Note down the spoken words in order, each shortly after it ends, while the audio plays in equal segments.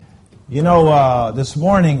You know, this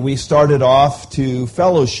morning we started off to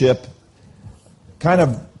fellowship kind of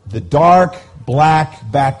the dark, black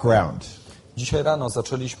background. Dzisiaj rano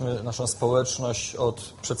zaczęliśmy naszą społeczność od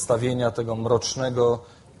przedstawienia tego mrocznego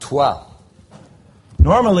tła.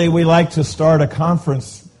 Normally we like to start a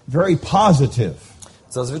conference very positive.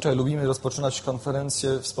 Zazwyczaj lubimy rozpoczynać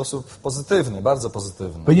konferencję w sposób pozytywny, bardzo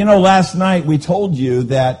pozytywny. But you know, last night we told you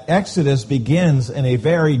that Exodus begins in a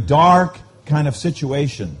very dark kind of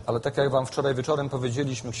situation. Ale tak jak wam wczoraj wieczorem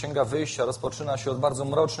powiedzieliśmy, Księga Wyjścia rozpoczyna się od bardzo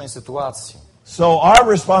mrocznej sytuacji. So our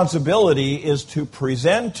responsibility is to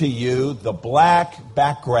present to you the black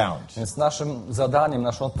background. Więc naszym zadaniem,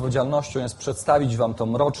 naszą odpowiedzialnością jest przedstawić wam to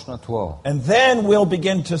mroczne tło. And then we'll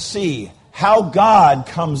begin to see how God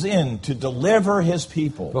comes in to deliver His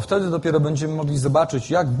people. Bo wtedy dopiero będziemy mogli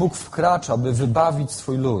zobaczyć, jak Bóg wkracza, by wybawić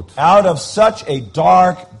swój lud. Out of such a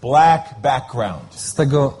dark, black background.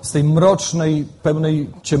 Z tej mrocznej, pełnej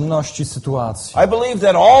ciemności sytuacji. I believe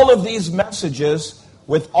that all of these messages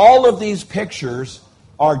with all of these pictures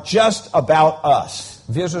are just about us.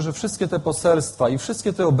 Wierzę, że wszystkie te poselstwa i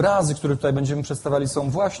wszystkie te obrazy, które tutaj będziemy przedstawiali, są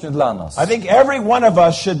właśnie dla nas. I think every one of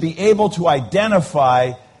us should be able to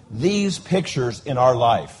identify these pictures in our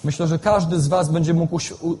life. Myślę, że każdy z was będzie mógł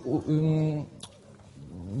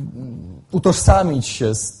utożsamić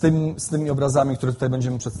się z tymi obrazami, które tutaj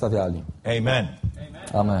będziemy przedstawiali. Amen.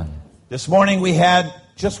 Amen. This morning we had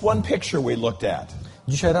just one picture we looked at.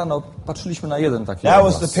 Dzisiaj rano patrzyliśmy na jeden taki That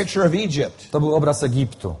was obraz. the picture of Egypt. To był obraz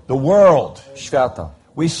Egiptu, The world. świata.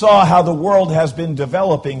 We saw how the world has been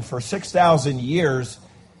developing for 6,000 years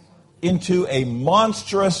into a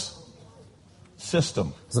monstrous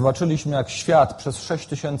system. Zobaczyliśmy, jak świat przez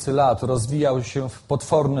 6000 lat rozwijał się w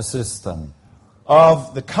potworny system. Of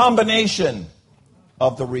the combination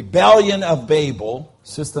of the rebellion of Babel,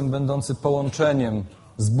 System będący połączeniem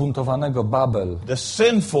zbuntowanego Babel, the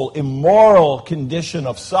sinful, immoral condition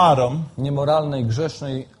of Sodom, niemoralnej,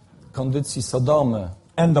 grzesznej kondycji Sodomy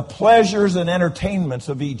and the pleasures and entertainments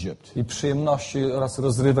of Egypt. i przyjemności oraz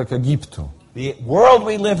rozrywek Egiptu. The world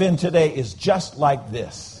we live in today is just like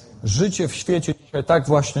this. Życie w świecie dzisiaj tak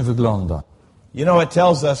właśnie wygląda. You know, it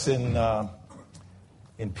tells us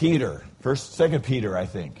in Peter, Second Peter, I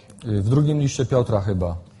think, W drugim liście Piotra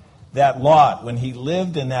chyba that Lot, when he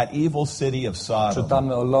lived in that evil city of Sodom,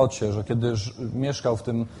 czytamy o Locie, że kiedy mieszkał w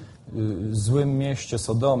tym złym mieście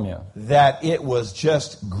Sodomie, that it was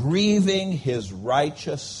just grieving his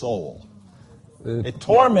righteous soul. It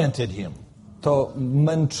tormented him. to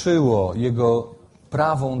męczyło jego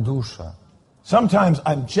prawą duszę. Sometimes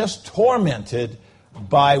I'm just tormented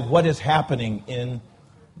by what is happening in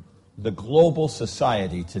the global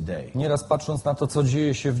society today. Nieraz patrząc na to, co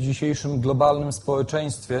dzieje się w dzisiejszym globalnym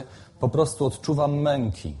społeczeństwie, po prostu odczuwam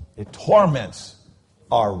męki. It torments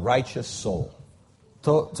our righteous soul.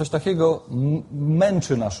 To coś takiego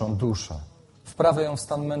męczy naszą duszę. Wprawia ją w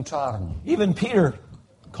stan męczarni. Even Peter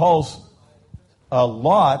calls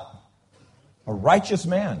Lot a righteous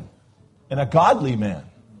man and a godly man.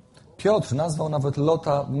 Piotr nazwał nawet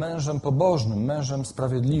Lota mężem pobożnym, mężem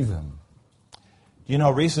sprawiedliwym. You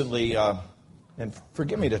know, recently, and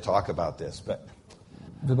forgive me to talk about this, but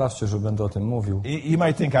Wybaczcie, że będę o tym mówił. you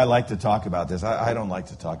might think I like to talk about this. I don't like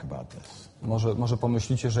to talk about this. Może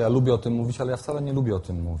pomyślicie, że ja lubię o tym mówić, ale ja wcale nie lubię o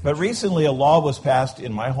tym mówić. But recently a law was passed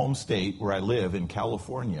in my home state where I live in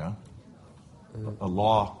California. A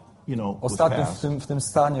law, you know, was Ostatnio passed w tym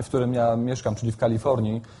stanie, w którym ja mieszkam, czyli w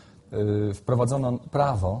Kalifornii, wprowadzono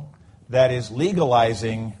prawo, that is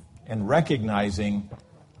legalizing and recognizing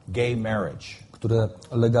gay marriage. które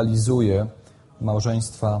legalizuje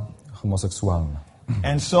małżeństwa homoseksualne.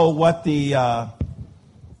 And so what the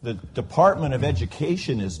Department of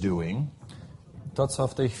Education is doing, To, co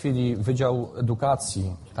w tej chwili Wydział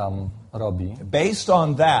Edukacji tam robi, based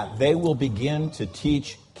on that, they will begin to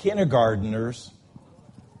teach kindergarteners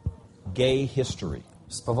gay history.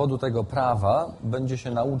 z powodu tego prawa będzie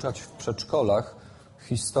się nauczać w przedszkolach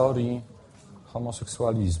historii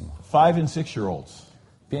homoseksualizmu. 5- and 6-year-olds.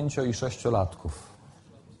 5- i 6-latków.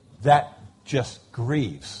 That just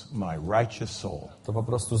grieves my righteous soul. To po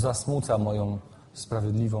prostu zasmuca moją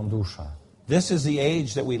sprawiedliwą duszę. This is the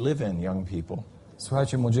age that we live in, young people.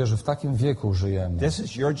 Słuchajcie, młodzieży, w takim wieku żyjemy. This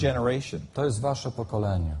is your generation. To jest wasze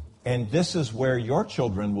pokolenie. And this is where your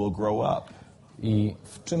children will grow up. I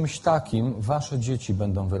w czymś takim wasze dzieci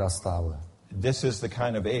będą wyrastały. This is the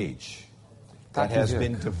kind of age that Taki has wiek.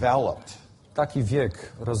 been developed. Taki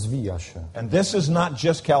wiek rozwija się. And this is not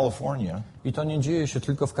just California. I to nie dzieje się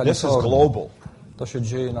tylko w This is Kalifornii. global. To się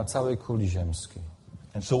dzieje na całej kuli ziemskiej.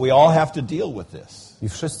 And so we all have to deal with this. I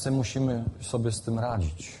wszyscy musimy sobie z tym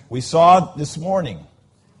radzić. We saw this morning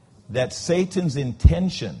that Satan's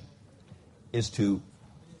intention is to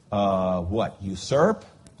usurp,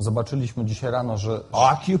 Zobaczyliśmy dzisiaj rano, że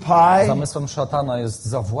occupy, zamysłem szatana jest and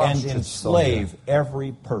zawłaszczyć sobie, enslave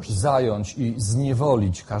every person. zająć i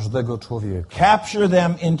zniewolić każdego człowieka, Capture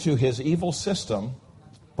them into his evil system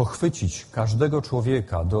pochwycić każdego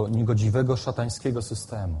człowieka do niegodziwego szatańskiego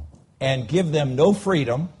systemu and give them no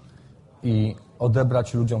freedom, i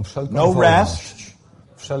odebrać ludziom wszelką no wolność,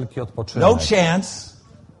 wszelki no odpoczynek, chance,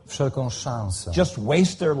 wszelką szansę. just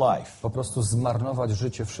waste their life. Po prostu zmarnować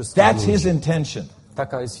życie wszystkich That's his ludzi. intention.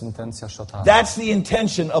 Taka jest intencja szatana. That's the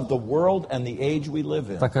intention of the world and the age we live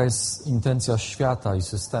in. Taka jest intencja świata i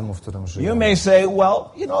systemu, w którym You żyjemy. may say, well,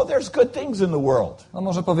 there's good things in the world. No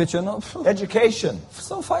może powiecie, Education,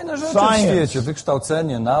 są fajne rzeczy Science. w świecie,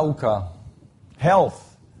 wykształcenie, nauka, health,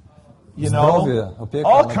 Zdrowie, opieka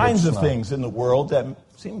all kinds of medyczna. things in the world that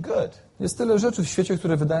seem good. Jest tyle rzeczy w świecie,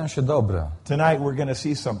 które wydają się dobre. Tonight we're going to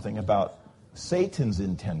see something about Satan's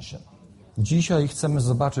intention Dzisiaj chcemy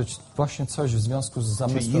zobaczyć właśnie coś w związku z to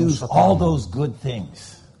zamysłem use all szatana. those good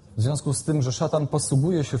things W związku z tym, że szatan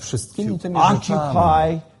posługuje się wszystkimi tymi to rzeczami,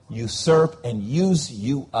 occupy, usurp, and use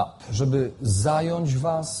you up. żeby zająć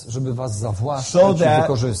was, żeby was So zawłaszczyć i that-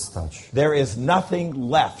 wykorzystać. There is nothing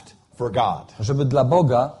left for God. Żeby dla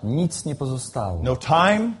Boga nic nie pozostało. No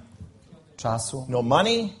time, Czasu, no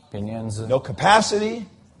money, pieniędzy, no capacity,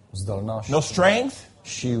 zdolności, no strength,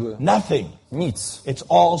 siły, nothing. nic. It's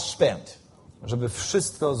all spent Żeby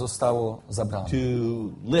wszystko zostało zabrane. to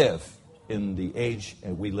live in the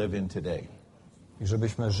age we live in today. I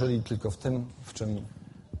żebyśmy żyli tylko w tym,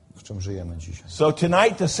 w czym żyjemy dzisiaj. So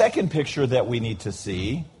tonight the second picture that we need to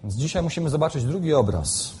see Więc dzisiaj musimy zobaczyć drugi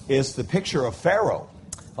obraz. is the picture of Pharaoh.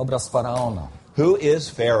 Obraz Faraona. Who is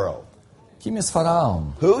Pharaoh? Kim jest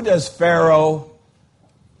Faraon? Who does Pharaoh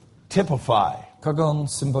typify? Kogo on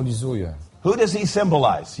symbolizuje? Who does he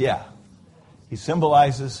symbolize? Yeah. He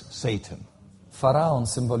symbolizes Satan. Faraon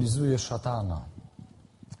symbolizuje szatana.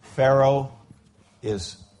 Pharaoh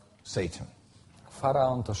is Satan.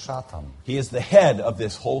 Faraon to szatan. He is the head of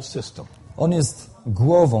this whole system. On jest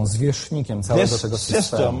głową, zwierzchnikiem całego This tego system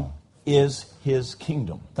systemu. is his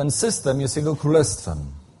kingdom. Ten system jest jego królestwem.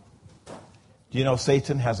 Do you know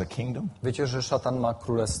Satan has a kingdom? Wiecie, że szatan ma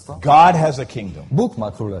królestwo? God has a kingdom, Bóg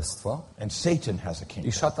ma królestwo and Satan has a i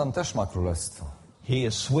kingdom. szatan też ma królestwo. He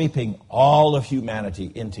is sweeping all of humanity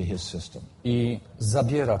into his system, I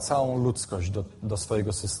zabiera całą ludzkość do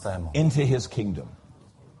swojego systemu. into his kingdom.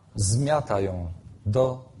 Zmiata ją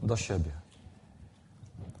do siebie.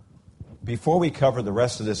 Before we cover the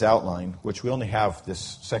rest of this outline, which we only have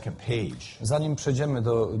this second page, Zanim przejdziemy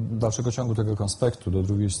do dalszego ciągu tego konspektu, do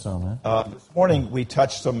drugiej strony, this morning we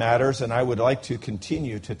touched some matters, and I would like to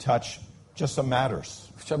continue to touch just some matters.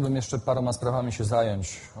 chciałbym jeszcze paroma sprawami się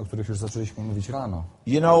zająć, o których już zaczęliśmy mówić rano.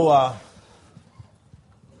 You know,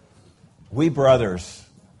 we brothers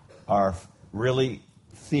are really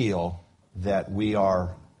feel that we are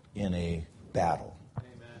in a battle.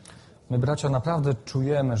 My, bracia, naprawdę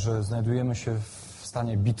czujemy, że znajdujemy się w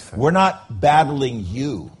stanie bitwy. We're not battling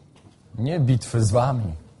you, Nie bitwy z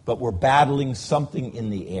wami, but we're battling something in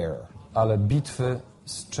the air. ale bitwy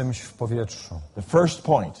z czymś w powietrzu. The first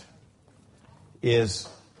point is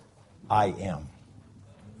I am.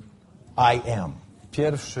 I am.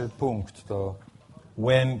 Pierwszy punkt to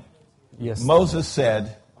When jest. Moses said,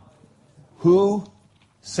 "Who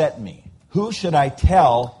sent me? Who should I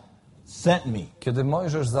tell sent me?" Kiedy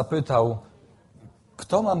Mojżesz zapytał,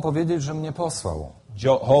 kto mam powiedzieć, że mnie posłał?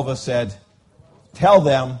 Jehovah said, "Tell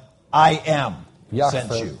them I am Jahwe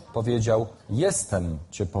sent you." powiedział, jestem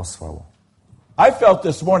cię posłał. I felt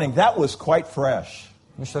this morning that was quite fresh.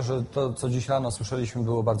 Myślę, że to, co dziś rano słyszeliśmy,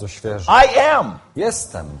 było bardzo świeże. I am.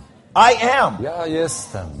 Jestem. I am. Ja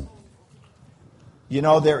jestem. You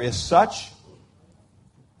know, there is such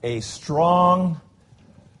a strong,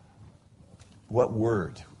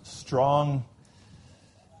 strong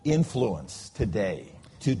influence today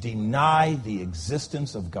to deny the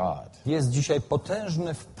existence of God. Jest dzisiaj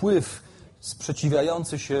potężny wpływ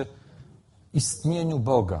sprzeciwiający się istnieniu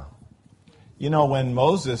Boga. You know, when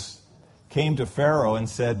Moses came to Pharaoh and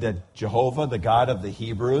said that Jehovah, the God of the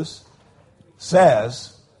Hebrews,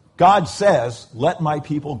 God says, let my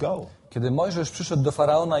people go. Kiedy Mojżesz przyszedł do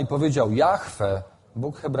Faraona i powiedział, Jahwe,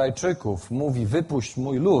 Bóg Hebrajczyków, mówi, wypuść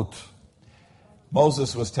mój lud.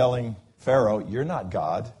 Moses was telling Pharaoh, you're not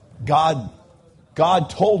God. God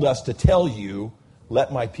told us to tell you,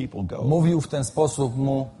 let my people go. Mówił w ten sposób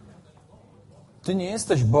mu, ty nie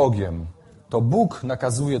jesteś Bogiem, to Bóg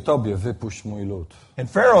nakazuje tobie, wypuść mój lud.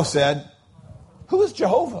 And Pharaoh said, who is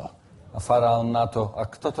Jehovah? A Faraon na to, a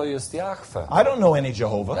kto to jest Jahwe? I don't know any Ja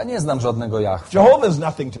Jehovah. nie znam żadnego Jahwe. Jehovah is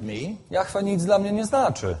nothing to me. Jahwe nic dla mnie nie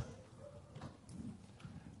znaczy.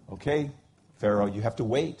 Okay, Pharaoh, you have to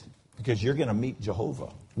wait because you're going to meet Jehovah.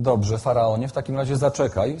 Dobrze, Faraonie, w takim razie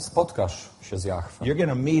zaczekaj, spotkasz się z Jahwe. You're going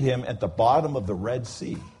to meet him at the bottom of the Red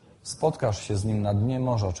Sea. Spotkasz się z nim na dnie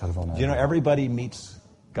Morza Czerwonego. You know, everybody meets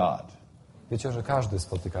God. Wiecie, że każdy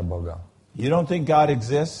spotyka Boga. You don't think God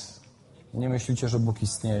exists? Nie myślicie, że Bóg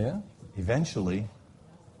istnieje? Eventually,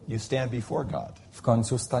 you stand before God. W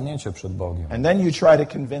końcu staniecie przed Bogiem. And then you try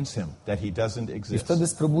to convince him that he doesn't I exist. wtedy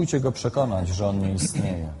spróbujcie Go przekonać, że On nie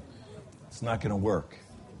istnieje. It's not going to work.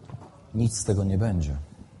 Nic z tego nie będzie.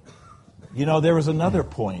 You know, there was another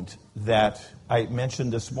point that I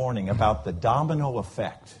mentioned this morning about the domino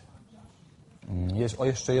effect. O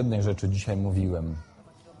jeszcze jednej rzeczy dzisiaj mówiłem.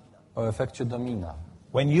 O efekcie domina.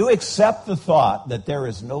 When you accept the thought that there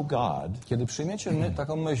is no God, Kiedy przyjmiecie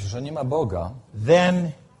taką myśl, że nie ma Boga,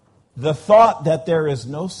 then the thought that there is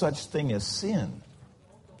no such thing as sin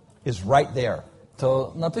is right there.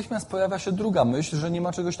 to natychmiast pojawia się druga myśl, że nie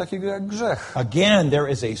ma czegoś takiego jak grzech. Again,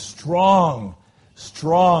 there is a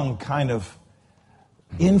strong kind of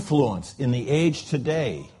influence in the age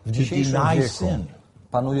today W to dzisiejszym deny wieku sin.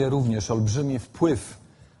 panuje również olbrzymi wpływ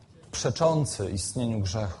przeczący istnieniu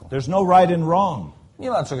grzechu. There's no right and wrong. Nie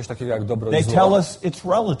ma czegoś takiego jak dobro i They zło. tell us it's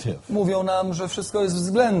relative. Mówią nam, że wszystko jest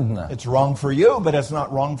względne. It's wrong for you, but it's not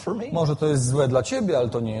wrong for me. Może to jest złe dla ciebie, ale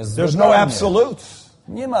to nie jest złe There's dla no mnie. absolutes.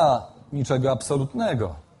 Nie ma niczego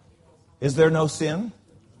absolutnego. Is there no sin?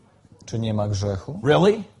 Czy nie ma grzechu?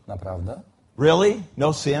 Really? Naprawdę? Really?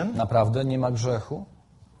 No sin? Naprawdę nie ma grzechu?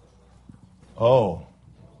 Oh.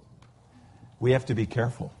 We have to be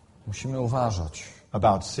careful Musimy uważać.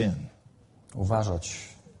 about sin. Uważać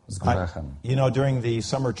z grzechem. You know, during the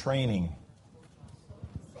summer training,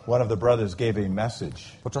 one of the brothers gave a message,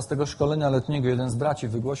 Podczas tego szkolenia letniego jeden z braci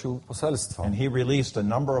wygłosił poselstwo, and he released a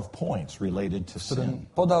number of points related to w którym sin.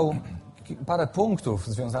 podał parę punktów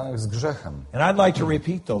związanych z grzechem. And I'd like to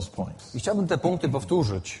repeat those points. I chciałbym te punkty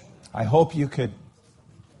powtórzyć. I hope you could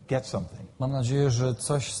get something. Mam nadzieję, że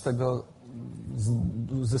coś z tego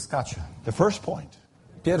uzyskacie. The first point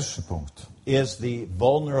Pierwszy punkt is the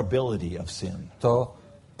vulnerability of sin. to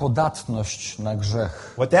podatność na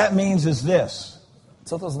grzech. What that means is this.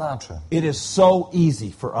 Co to znaczy? It is so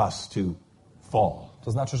easy for us to fall.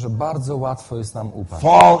 To znaczy, że bardzo łatwo jest nam upaść.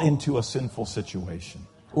 Fall into a sinful situation.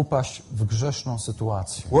 Upaść w grzeszną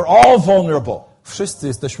sytuację. We're all vulnerable. Wszyscy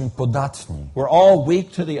jesteśmy podatni. We're all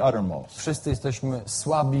weak to the uttermost. Wszyscy jesteśmy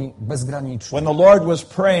słabi bezgraniczni. When the Lord was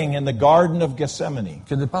praying in the Garden of Gethsemane,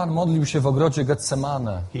 Kiedy Pan modlił się w ogrodzie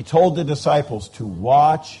Getsemane, He told the disciples to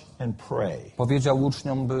watch and pray. powiedział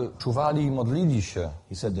uczniom, by czuwali i modlili się,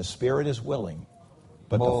 He said, the spirit is willing,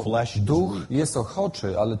 but bo the flesh is duch weak. jest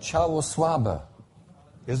ochoczy, ale ciało słabe.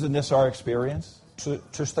 Isn't this our experience?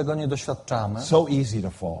 Czyż tego nie doświadczamy? So easy to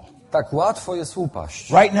fall. Tak łatwo jest upaść.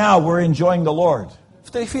 Right now, we're enjoying the Lord,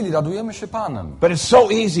 W tej chwili radujemy się Panem, but it's so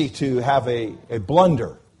easy to have a blunder,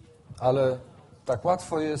 ale tak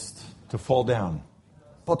łatwo jest to fall down,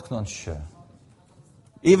 potknąć się,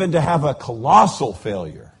 even to have a colossal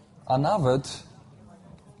failure. a nawet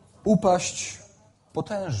upaść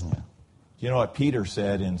potężnie. You know what Peter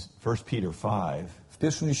said in 1 Peter 5, W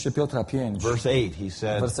pierwszym liście Piotra 5, verse 8, he w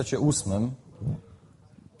said, wersecie 8,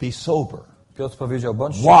 be sober. Piotr powiedział,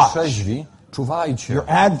 bądźcie Watch. trzeźwi, czuwajcie, Your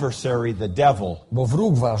adversary, the devil, bo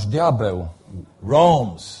wróg wasz, diabeł,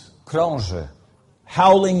 roams, krąży,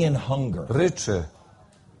 howling in hunger, ryczy,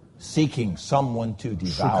 seeking someone to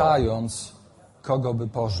devour. szukając kogo by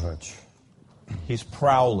pożreć. He's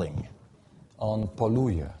prowling, On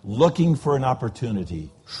poluje, looking for an opportunity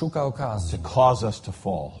szuka okazji, to cause us to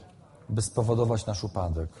fall. by spowodować nasz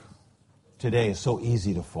upadek. Today is so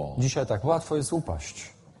easy to fall. Dzisiaj tak łatwo jest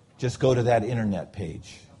upaść. Just go to that internet page.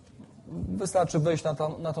 Wystarczy wejść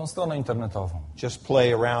na tą stronę internetową, Just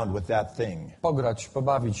play around with that thing, pograć,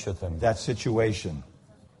 pobawić się tym. that situation.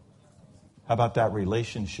 How about that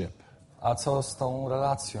relationship? A co z tą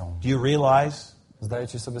relacją? Do you realize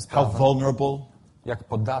Zdajecie sobie how sprawę, vulnerable, jak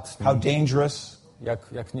podatni, how dangerous,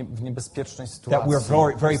 w niebezpiecznej that sytuacji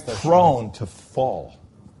we're very jesteśmy. prone to fall?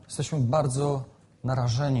 Jesteśmy bardzo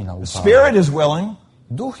narażeni na The upadek. spirit is willing.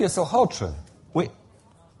 Duch jest ochoczy.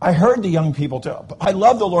 I heard the young people tell, I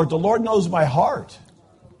love the Lord. The Lord knows my heart.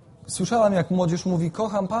 Słyszałem, jak młodzież mówi,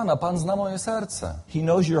 kocham Pana, Pan zna moje serce. He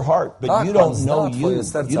knows your heart, but Tak, you Pan don't zna know twoje you.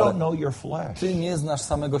 serce, You ale don't know your flesh. Ty nie znasz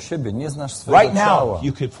samego siebie, nie znasz swojego Right ciała. now,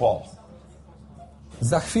 you could fall.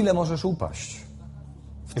 Za chwilę możesz upaść.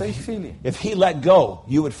 W tej chwili. If he let go,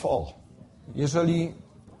 you would fall. Jeżeli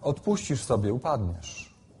odpuścisz sobie,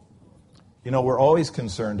 upadniesz. You know, we're always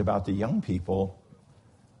concerned about the young people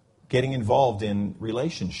getting involved in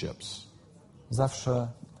relationships Zawsze,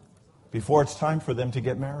 before it's time for them to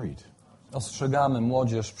get married. Ostrzegamy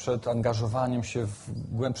młodzież przed angażowaniem się w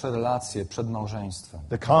głębsze relacje przed małżeństwem.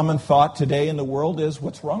 The common thought today in the world is,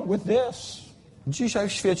 what's wrong with this? Dzisiaj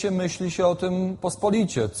w świecie myśli się o tym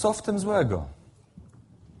pospolicie. Co w tym złego?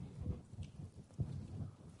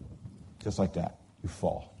 Just like that, you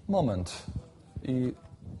fall. Moment i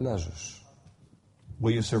leżysz.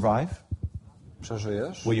 Will you survive?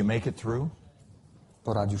 Przeżyjesz? Will you make it through?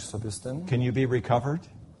 Poradzisz sobie z tym? Can you be recovered?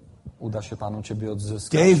 Uda się Panu Ciebie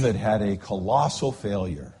odzyskać? David had a colossal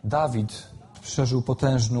failure. Dawid przeżył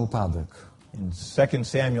potężny upadek. In 2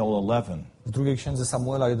 Samuel 11, W drugiej księdze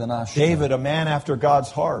Samuela 11. David, a man after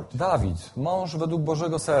God's heart, Dawid, mąż według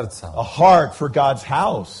Bożego serca. a heart for God's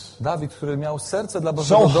house, Dawid, który miał serce dla so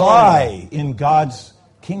Bożego domu. high in God's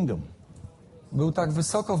kingdom. Był tak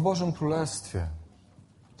wysoko w Bożym Królestwie.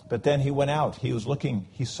 But then he went out. He was looking,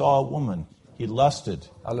 he saw a woman. He lusted.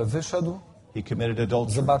 Ale wyszedł, He committed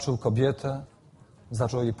adultery. zobaczył kobietę,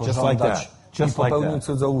 zaczął jej like pożądać that. Just i popełnił like that.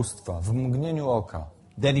 cudzołóstwa w mgnieniu oka.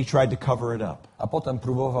 Then he tried to cover it up. A potem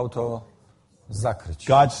próbował to zakryć.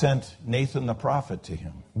 God sent Nathan the prophet to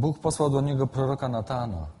him. Bóg posłał do niego proroka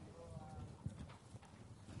Natana.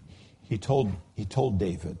 He told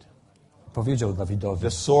David, Powiedział Dawidowi,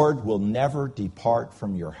 the sword will never depart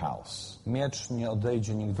from your house. miecz nie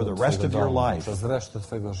odejdzie nigdy For the od rest twojego of your domu, life. przez resztę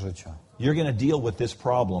twojego życia. You're going to deal with this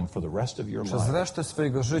problem for the rest of your Przez life. resztę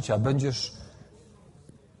swojego życia będziesz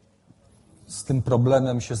z tym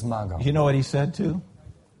problemem się zmagał. You know what he said too?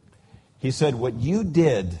 He said, what you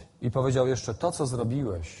did I powiedział jeszcze, to co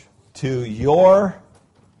zrobiłeś to your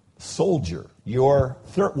soldier,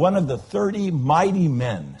 one of the 30 mighty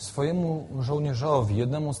men, swojemu żołnierzowi,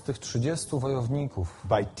 jednemu z tych 30 wojowników,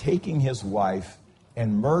 by taking his wife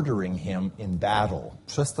and murdering him in battle.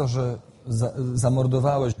 przez to, że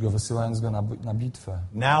zamordowałeś go, wysyłając go na bitwę.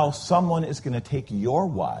 Now someone is going to take your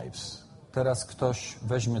wives Teraz ktoś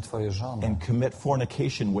weźmie twoje żony and commit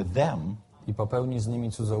fornication with them. i popełni z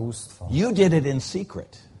nimi cudzołóstwo. You did it in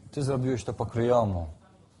secret, Ty zrobiłeś to pokryjomu,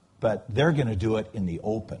 but they're going to do it in the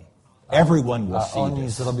open. Everyone will a see oni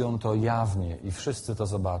this. zrobią to jawnie i wszyscy to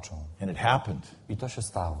zobaczą. And it happened. I to się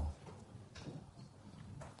stało.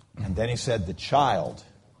 And then he said, the child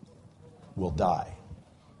will die.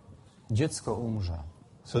 Dziecko umrze.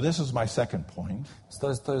 So this is my second point.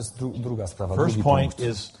 To jest druga sprawa, First drugi point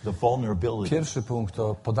punkt. is the vulnerability. Pierwszy punkt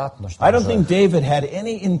to podatność I na don't think grzech. David had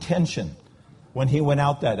any intention when he went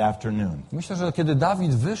out that afternoon. Myślę, że kiedy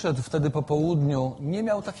Dawid wyszedł wtedy po południu, nie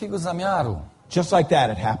miał takiego zamiaru. Just like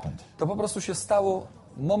that, it happened. To po prostu się stało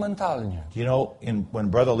momentalnie. You know, when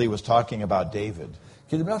Brother Lee was talking about David,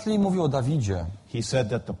 Kiedy brat Lee mówił o Dawidzie, he said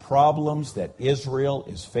that the problems that Israel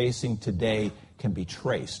is facing today can be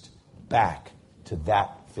traced back to that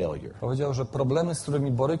failure. powiedział, że problemy, z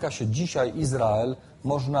którymi boryka się dzisiaj Izrael,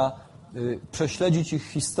 można prześledzić ich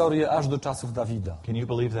historię aż do czasów Dawida. Can you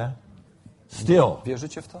believe that? Still,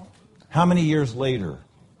 Wierzycie w to? how many years later,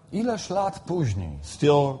 Ileż lat później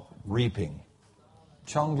still reaping?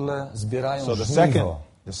 ciągle zbierają So żniwo.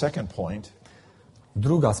 the second point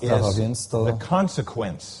Druga sprawa is więc to the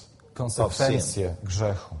consequence of sin. konsekwencje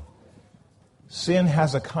grzechu. Sin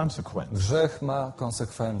has a consequence. Grzech ma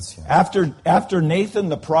konsekwencje. After Nathan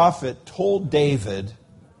the prophet told David,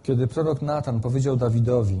 Kiedy prorok Natan powiedział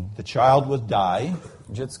Dawidowi, the child will die,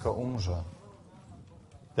 dziecko umrze,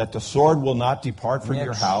 that the sword will not depart from your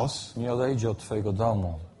miecz house, nie odejdzie od twojego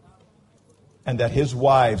domu, and that his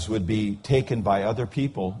wives would be taken by other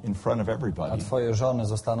people in front of a everybody. twoje żony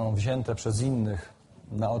zostaną wzięte przez innych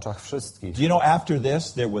na oczach wszystkich. Do you know after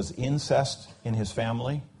this there was incest in his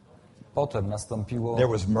family? Potem nastąpiło There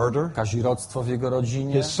was murder. kazirodztwo w jego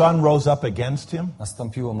rodzinie, His son rose up against him.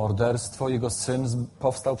 nastąpiło morderstwo, jego syn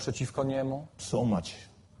powstał przeciwko niemu.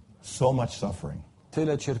 So much suffering.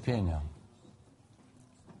 Tyle cierpienia.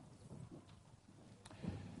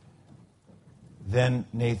 Then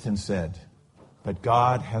Nathan said, but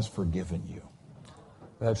God has forgiven you.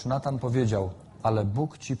 Lecz Natan powiedział, ale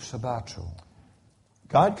Bóg ci przebaczył.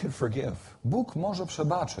 God could forgive, Bóg może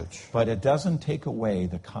przebaczyć, but it doesn't take away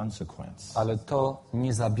the consequence. ale to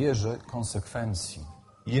nie zabierze konsekwencji.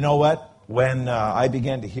 You know what? When I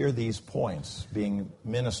began to hear these points being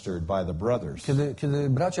ministered by the brothers, Kiedy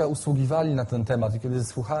bracia usługiwali na ten temat i kiedy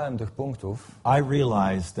słuchałem tych punktów, I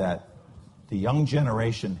realized that the young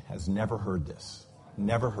generation has never heard this.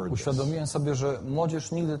 Never heard this. uświadomiłem sobie, że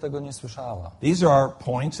młodzież nigdy tego nie słyszała. These are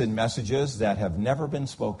points and messages that have never been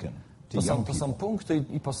spoken to young To są people. punkty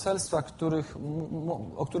i poselstwa,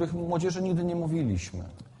 o których młodzieży nigdy nie mówiliśmy.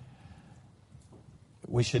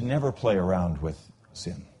 We should never play around with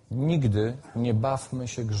sin. Nigdy nie bawmy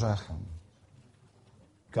się grzechem.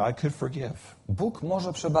 God could forgive, Bóg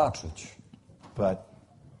może przebaczyć, but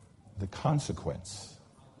the consequence,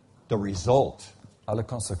 the result, Ale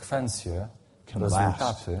konsekwencje, can last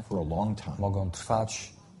rezultaty for a long time. mogą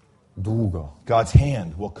trwać długo. God's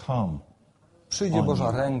hand will come Przyjdzie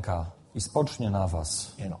Boża ręka i spocznie na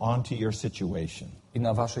was and onto your situation. i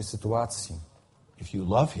na waszej sytuacji. If you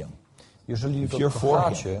love Him, Jeżeli If Go you're for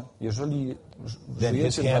kochacie, jeżeli then His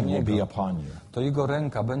żyjecie dla hand will be Niego, upon you to Jego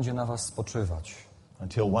ręka będzie na was spoczywać,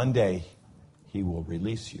 until one day He will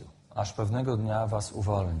release you. aż pewnego dnia was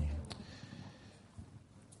uwolni.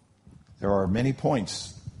 There are many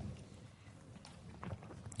points.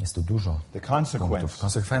 Jest tu dużo The punktów. consequence.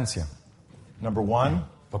 Konsekwencje. Number one,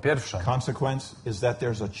 Po pierwsze, consequence is that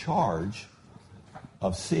there's a charge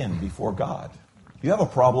of sin before God. You have a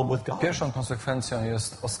problem with God. pierwszą konsekwencją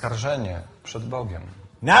jest oskarżenie przed Bogiem.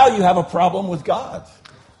 Now you have a problem with God.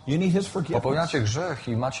 You need His forgiveness. Popełniacie grzech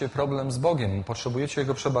i macie problem z Bogiem, potrzebujecie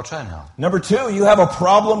Jego przebaczenia. Number two, you have a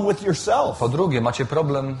problem with yourself. Po drugie, macie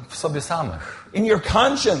problem w sobie samych, In your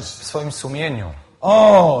conscience. w swoim sumieniu.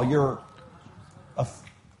 Oh, you're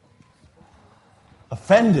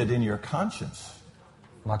offended in your conscience.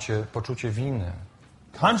 Macie poczucie winy.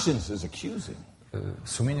 Conscience is accusing.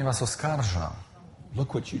 Sumienie was oskarża. Look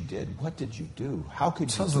what you did. What did you do? How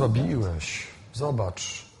could Co you do zrobiłeś?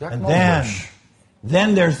 Zobacz, jak And mogłeś?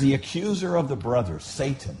 then there's the accuser of the brothers,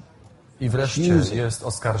 Satan. I wreszcie Accusing. jest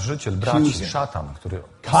oskarżyciel braci, Accusing. szatan, który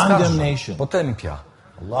oskarża, Condemnation. potępia.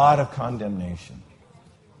 A lot of condemnation.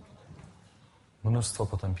 Mnóstwo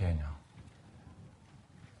potępienia.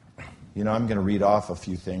 You know, I'm going to read off a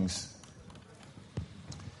few things.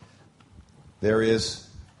 There is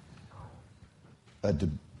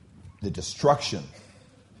the destruction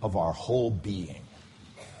of our whole being.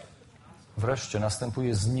 Wreszcie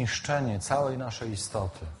następuje zniszczenie całej naszej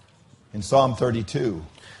istoty. In Psalm 32,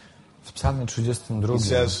 W Psalmie 32 he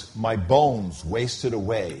says, "My bones wasted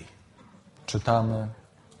away czytamy,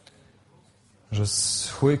 że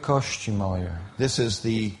schły kości moje. This is the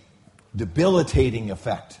debilitating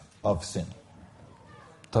effect of sin.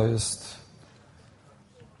 To jest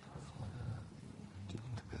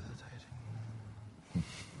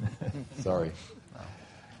Sorry.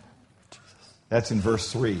 That's in verse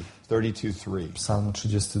 3, 32:3. Psalm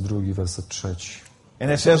 32, werset 3.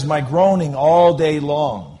 And it says, "My groaning all day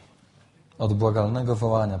long." Od błagalnego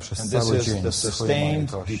wołania przez And this cały is dzień the schły moje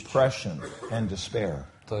sustained kości. depression and despair.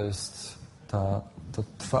 To jest ta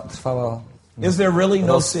trwała Is there really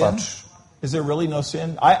no sin? rozpacz. Is there really no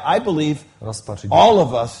sin? I believe Rozpacz i all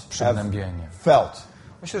of us have przygnębienie. felt.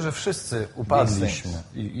 Myślę, że wszyscy upadliśmy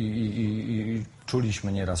i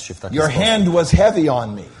czuliśmy nieraz się w taki Your sposób. hand was heavy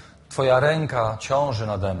on me. Twoja ręka ciąży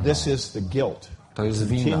nade mną. This is the guilt. To jest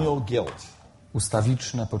wina. Continual guilt.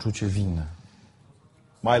 Ustawiczne poczucie winy.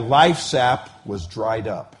 My life sap was dried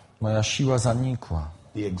up. Moja siła zanikła.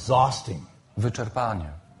 The exhausting Wyczerpanie.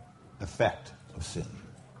 effect of sin.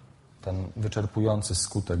 Ten wyczerpujący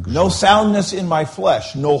skutek No grzechu. soundness in my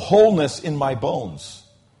flesh, no wholeness in my bones.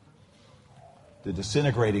 The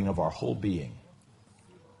disintegrating of our whole being.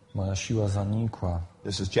 Moja siła zanikła.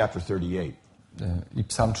 This is chapter 38. I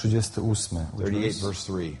Psalm 38. 38 verse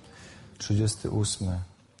 3. 38.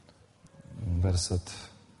 Werset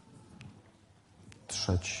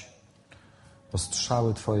 3.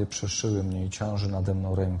 Ostrzały Twoje przeszyły mnie i ciąży nade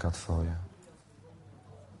mną ręka Twoja.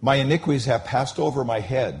 My iniquities have passed over my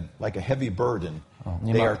head like a heavy burden.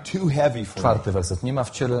 nie They ma- are too heavy for me. 4. werset. Nie ma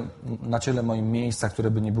na ciele moim miejsca,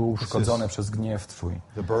 które by nie było uszkodzone przez gniew Twój.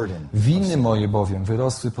 The burden. Winy moje bowiem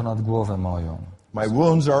wyrosły ponad głowę moją. My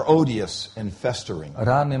wounds are odious and festering.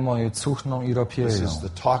 Rany moje cuchną i This ropieją. is the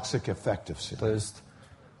toxic effect of sin. To jest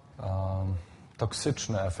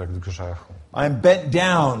toksyczny efekt grzechu. I am bent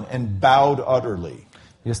down and bowed utterly.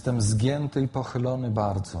 Jestem zgięty i pochylony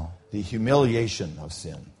bardzo. The humiliation of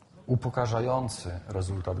sin. Upokarzający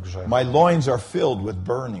rezultat grzechu. My loins are filled with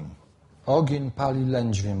burning. Ogień pali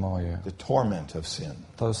lędźwie moje. The torment of sin.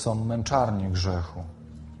 To są męczarnie grzechu.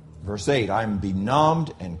 Verse 8, I am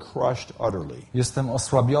benumbed and crushed utterly. Jestem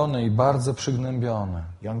osłabiony i bardzo przygnębiony.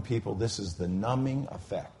 Young people, this is the numbing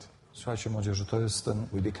effect. Słuchajcie, młodzieży, to jest ten...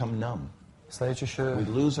 We become numb. Stajecie się We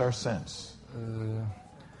lose our sense.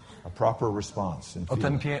 A proper response and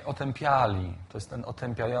feeling. otępiali. To jest ten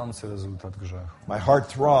otępiający rezultat grzechu. My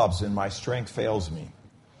heart throbs and my strength fails me.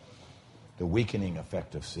 The weakening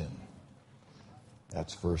effect of sin.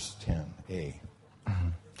 That's verse 10a.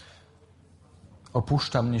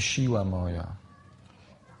 Opuszcza mnie siła moja.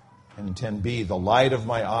 And in 10b, the light of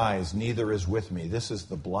my eyes neither is with me. This is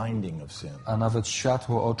the blinding of sin. A nawet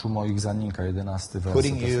światło oczu moich zanika. 11 werset.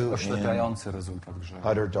 Putting To jest you oślepiający rezultat grzechu.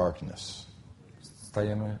 Utter darkness.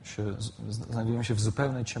 Znajdujemy się w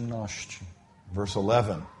zupełnej ciemności. Verse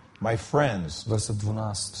 11, My friends Werset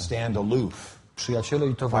 12. stand aloof. Przyjaciele i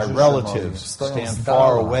My towarzysze moi relatives stoją stand z far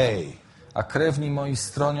dala, away. a krewni moi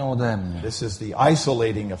stronią ode mnie. This is the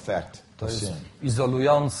isolating effect To of jest sin.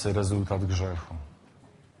 izolujący rezultat grzechu.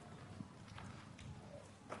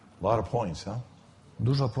 A lot of points, huh?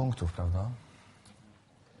 Dużo punktów, prawda?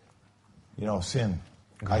 You know, sin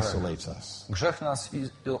Grzech. isolates us. Grzech nas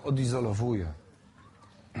odizolowuje.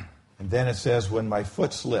 And then it says, when my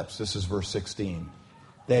foot slips, this is verse 16,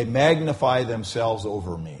 they magnify themselves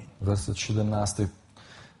over me. Werset 17.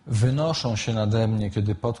 Wynoszą się nade mnie,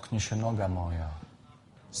 kiedy potknie się noga moja.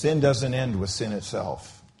 Sin doesn't end with sin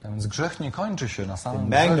itself. A więc grzech nie kończy się na It samym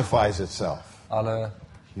grzechu, magnifies itself, ale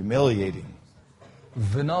humiliating,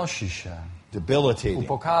 wynosi się, debilitating,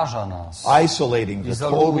 upokarza nas, isolating the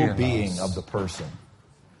Izoluje total being nas. of the person.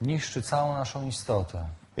 niszczy całą naszą istotę,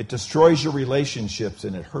 It destroys your relationships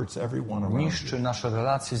and it hurts everyone around niszczy you. nasze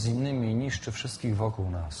relacje z innymi, niszczy wszystkich wokół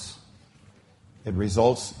nas It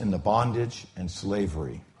results in the bondage and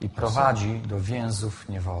slavery. i prowadzi do więzów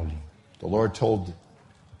niewoli. The Lord told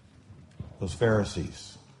those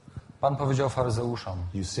Pharisees, Pan powiedział faryzeuszom: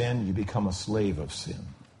 you sin, you become a slave of sin.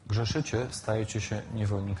 grzeszycie, stajecie się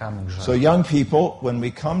niewolnikami grzechu. So young people, when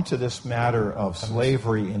we come to this matter of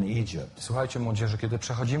slavery in Egypt, Słuchajcie, młodzieży, kiedy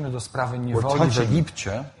przechodzimy do sprawy niewoli w touching-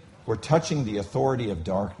 Egipcie, we're touching the authority of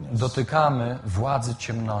darkness. dotykamy władzy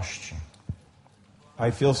ciemności.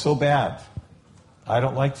 I feel so bad. I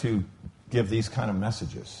don't like to give these kind of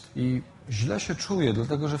messages. I źle się czuję,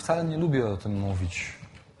 dlatego że wcale nie lubię o tym mówić.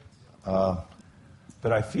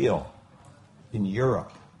 But I feel in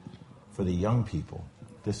Europe, for the young people,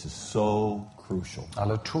 this is so crucial.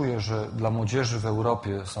 Ale czuję, że dla młodzieży w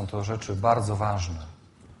Europie są to rzeczy bardzo ważne.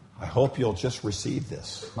 I hope you'll just receive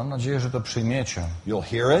this. Mam nadzieję, że to przyjmiecie, You'll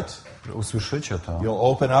hear it, że usłyszycie to, you'll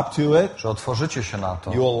open up to it, że otworzycie się na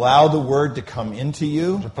to, you'll allow the word to come into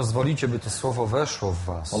you, że pozwolicie, by to słowo weszło w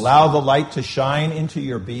was. allow the light to shine into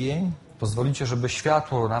your being. Pozwolicie, żeby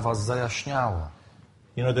światło na was zajaśniało.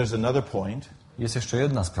 You know, there's another point. Jest jeszcze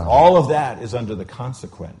jedna sprawa. All of that is under the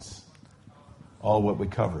consequence. All what we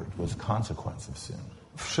covered was consequence of sin.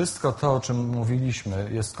 Wszystko to, o czym mówiliśmy,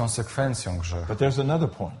 jest konsekwencją grzechu. But there's another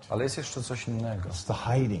point. Ale jest jeszcze coś innego. It's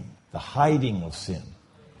the hiding of sin,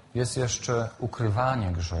 Jest jeszcze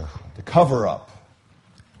ukrywanie grzechu, the cover up.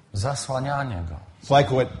 zasłanianie go. It's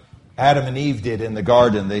like what Adam and Eve did in the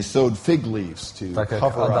garden. They sewed fig leaves to Tak jak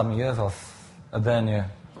cover Adam up. i Ewa w Edenie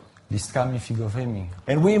listkami figowymi.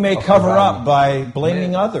 And we may cover up by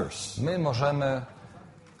blaming others My możemy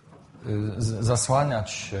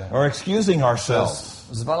zasłaniać się or excusing ourselves.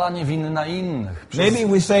 zwalanie winy na innych, Maybe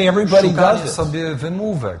we say everybody szukanie does it. sobie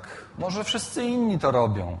wymówek. Może wszyscy inni to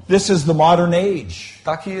robią. This is the modern age.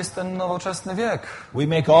 Taki jest ten nowoczesny wiek. We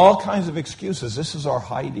make all kinds of excuses. This is our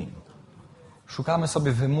hiding. Szukamy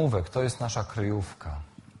sobie wymówek. To jest nasza kryjówka.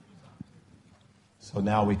 So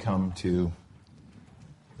now we come to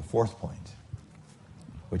the fourth point,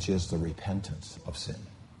 which is the repentance of sin.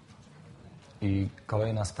 I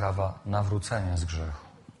kolejna sprawa, nawrócenie z grzechu.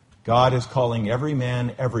 God is calling every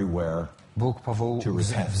man everywhere. Bóg To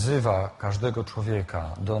repent. wzywa każdego człowieka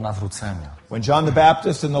do nawrócenia. When John the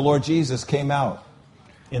Baptist and the Lord Jesus came out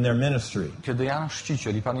in their ministry, Kiedy Jan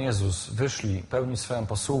Chrzciciel i Pan Jezus wyszli pełnić swoją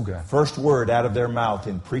posługę, first word out of their mouth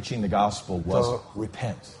in preaching the gospel was To-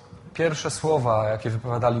 repent. pierwsze słowa, jakie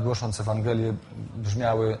wypowiadali głosząc Ewangelię,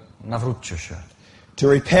 brzmiały: nawróćcie się. To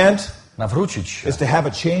repent Nawrócić się is to have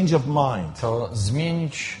a change of mind, to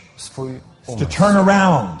zmienić swój to umysł, turn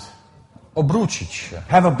around, obrócić się,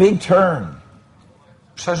 have a big turn.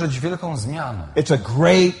 przeżyć wielką zmianę. It's a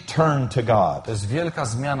great turn to God. To jest wielka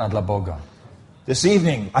zmiana dla Boga. This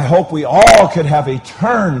evening, I hope we all could have a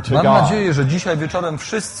turn to Mam God. nadzieję, że dzisiaj wieczorem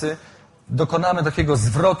wszyscy dokonamy takiego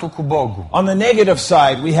zwrotu ku Bogu. On the negative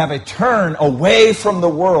side, we have a turn away from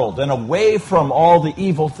the world and away from all the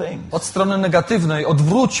evil things. Od strony negatywnej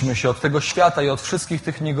odwróćmy się od tego świata i od wszystkich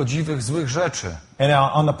tych niegodziwych, złych rzeczy. And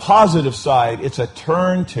on the positive side, it's a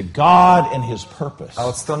turn to God and His purpose. A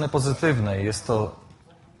od strony pozytywnej jest to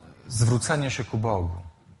zwrócenie się ku Bogu.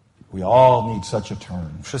 We all need such a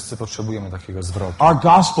turn. Wszyscy potrzebujemy takiego zwrotu. Our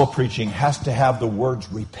gospel preaching has to have the words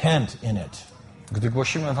repent in it. Gdy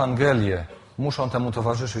głosimy Ewangelię, muszą temu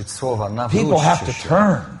towarzyszyć słowa People have nawróćcie to się.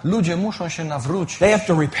 turn. Ludzie muszą się nawrócić. They have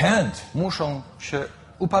to repent, Muszą się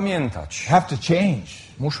upamiętać. have to change,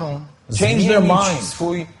 Muszą Change their zmienić mind.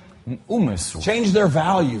 swój umysł. change their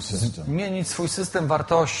value system, Zmienić swój system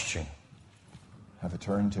wartości. have a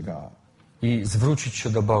turn to God. i zwrócić się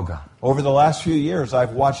do Boga. Over the last few years,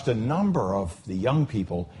 I've watched a number of the young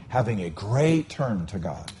people having a great turn to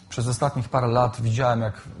God. Przez ostatnich parę lat widziałem,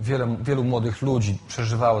 jak wielu młodych ludzi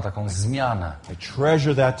przeżywało taką zmianę. I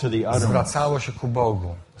treasure that to the uttermost. Zwracało się ku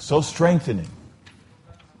Bogu. So strengthening.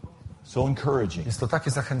 So encouraging. Jest to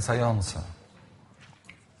takie zachęcające.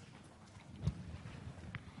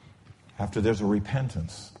 After there's a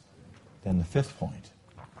repentance, then the fifth point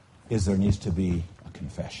is there needs to be a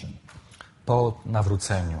confession. Po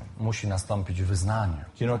nawróceniu musi nastąpić wyznanie.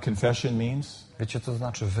 Do you know what confession means? Wiecie, co to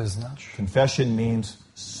znaczy wyznać? Confession means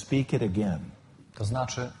speak it again. To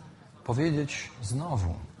znaczy powiedzieć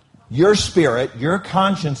znowu. Your spirit, your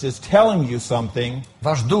conscience is telling you something,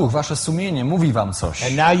 Wasz duch, wasze sumienie mówi wam coś.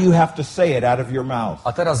 and now you have to say it out of your mouth.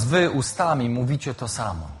 A teraz wy ustami mówicie to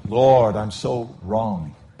samo. Lord, I'm so wrong,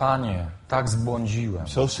 Panie, tak zbłądziłem.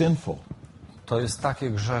 so sinful. To jest takie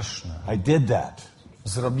grzeszne. I did that.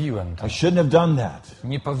 Zrobiłem to. I shouldn't have done that.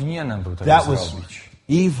 Nie powinienem był tego That was zrobić.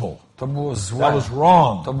 evil. To było That złe. was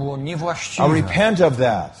wrong. To było I niewłaściwe. repent of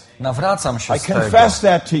that. Nawracam się I z tego. confess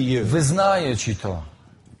that to you. Wyznaję Ci to.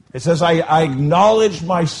 It says, I acknowledge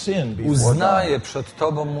my sin before God. Uznaję przed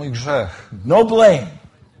Tobą mój grzech. No blame,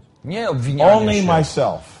 Nie obwinianie only się,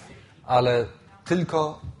 myself. ale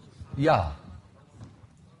tylko ja.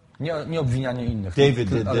 Nie obwinianie innych, David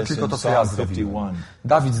did ale this tylko in to, co ja Psalm zrobiłem. 51.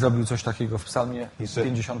 Dawid zrobił coś takiego w psalmie He said-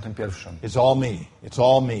 51. It's all me. It's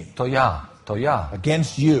all me. To ja.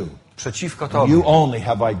 Against you. Przeciwko You Tobie. only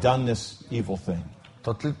have I done this evil thing.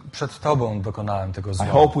 To tylko przed Tobą dokonałem tego I zła.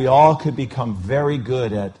 hope we all could become very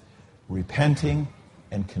good at repenting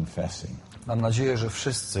and confessing. Mam nadzieję, że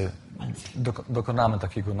wszyscy dokonamy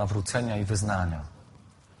takiego nawrócenia i wyznania.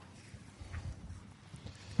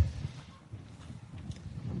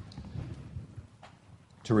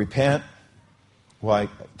 To repent,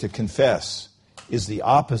 to confess, is the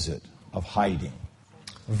opposite of hiding.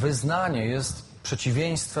 Wyznanie jest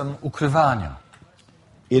przeciwieństwem ukrywania.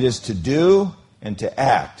 It is to do and to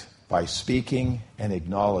act by speaking and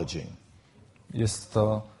acknowledging. Jest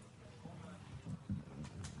to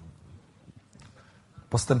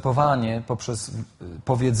postępowanie poprzez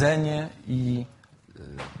powiedzenie i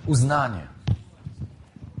uznanie.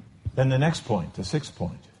 Then the next point, the sixth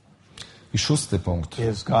point, I 6. punkt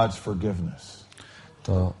is God's forgiveness.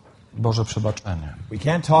 to Boże przebaczenie. We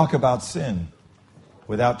can't talk about sin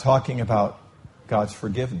without talking about God's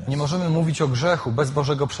forgiveness. Nie możemy mówić o grzechu bez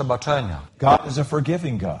Bożego przebaczenia. God is a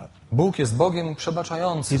forgiving God. Bóg jest Bogiem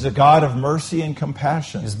przebaczającym. He's a God of mercy and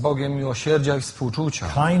compassion, Jest Bogiem miłosierdzia i współczucia.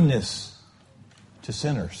 kindness to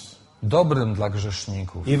sinners. Dobrym dla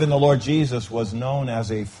grzeszników. Even the Lord Jesus was known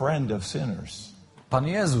as a friend of sinners. Pan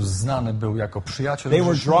Jezus znany był jako przyjaciel They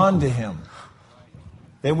were grzeszników. drawn to Him.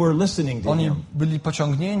 They were listening to Oni Him. byli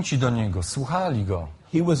pociągnięci do Niego, słuchali Go.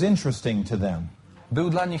 He was interesting to them. Był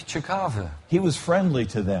dla nich ciekawy, He was friendly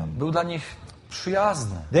to them. był dla nich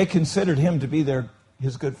przyjazny. They considered Him to be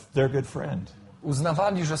their good friend.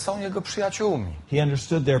 Uznawali, że są Jego przyjaciółmi. He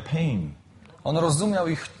understood their pain, On rozumiał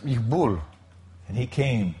ich ból and He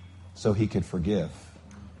came so He could forgive.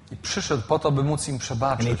 i przyszedł po to, by móc im And He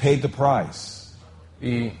przebaczyć. paid the price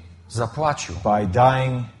I zapłacił, by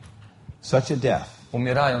dying such a death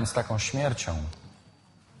umierając taką śmiercią,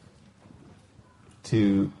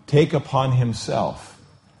 to take upon Himself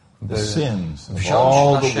the by sins of wziąć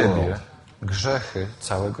all na the siebie world, grzechy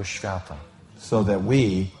całego świata, so that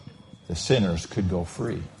we, the sinners, could go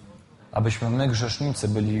free. abyśmy my, grzesznicy,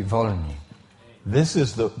 byli wolni.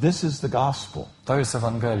 This is the gospel. To jest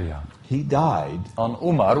Ewangelia. He died On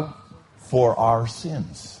umarł for our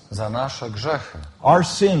sins. za nasze grzechy. Our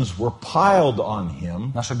sins were piled on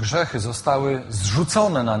Him. Nasze grzechy zostały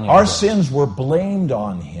zrzucone na Niego. Our sins were blamed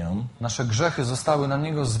on Him. Nasze grzechy zostały na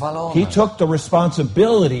Niego zwalone. He took the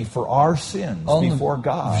responsibility for our sins On before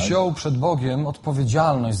God. wziął przed Bogiem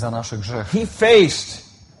odpowiedzialność za nasze grzechy. He faced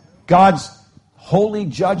God's holy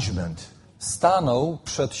judgment Stanął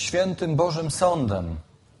przed świętym Bożym Sądem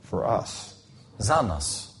for us za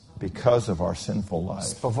nas because of our sinful z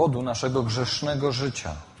life. powodu naszego grzesznego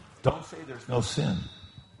życia. Don't say there's no sin.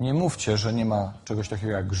 Nie mówcie, że nie ma czegoś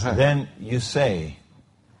takiego jak grzech, Then you say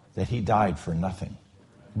that He died for nothing.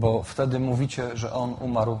 bo wtedy mówicie, że On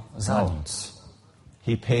umarł za nic.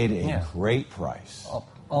 He paid Nie. a great price.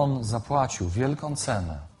 On zapłacił wielką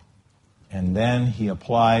cenę. And then He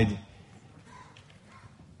applied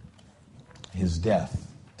His death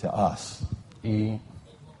to us I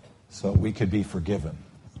so we could be forgiven.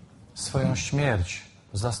 swoją śmierć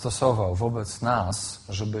zastosował wobec nas,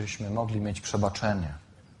 żebyśmy mogli mieć przebaczenie.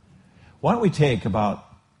 Why don't we take about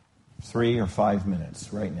 3 or 5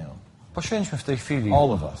 minutes right now? Poświęćmy w tej chwili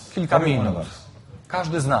All of us. kilka Every one minut. of us.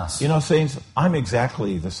 Każdy z nas. You know, saints, I'm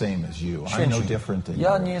exactly the same as you. I'm no Święci, different than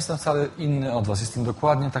ja you. nie jestem wcale inny od was. Jestem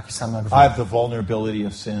dokładnie taki sam jak I wy. have the vulnerability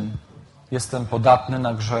of sin. Jestem podatny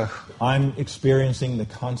na grzech. I'm experiencing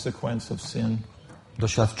the consequence of sin.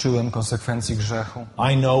 Doświadczyłem konsekwencji grzechu.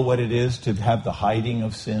 I know what it is to have the hiding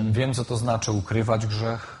of sin, Wiem, co to znaczy ukrywać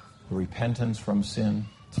grzech. repentance from sin,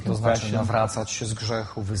 Co to znaczy confession, nawracać się z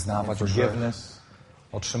grzechu, wyznawać grzech, forgiveness.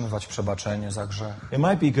 otrzymywać przebaczenie za grzech. It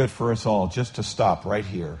might be good for us all just to stop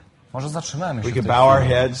right here. Może zatrzymajmy się We w can tej bow our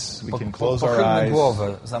chwili. heads, we can close our Pochylmy eyes,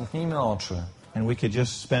 głowę, zamknijmy oczy and we could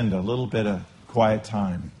just spend a little bit of quiet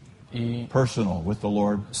time, i personal, with the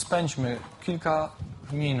Lord spędźmy kilka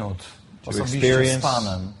minut to osobiście z experience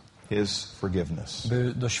Panem, His forgiveness.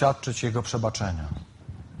 by doświadczyć Jego przebaczenia.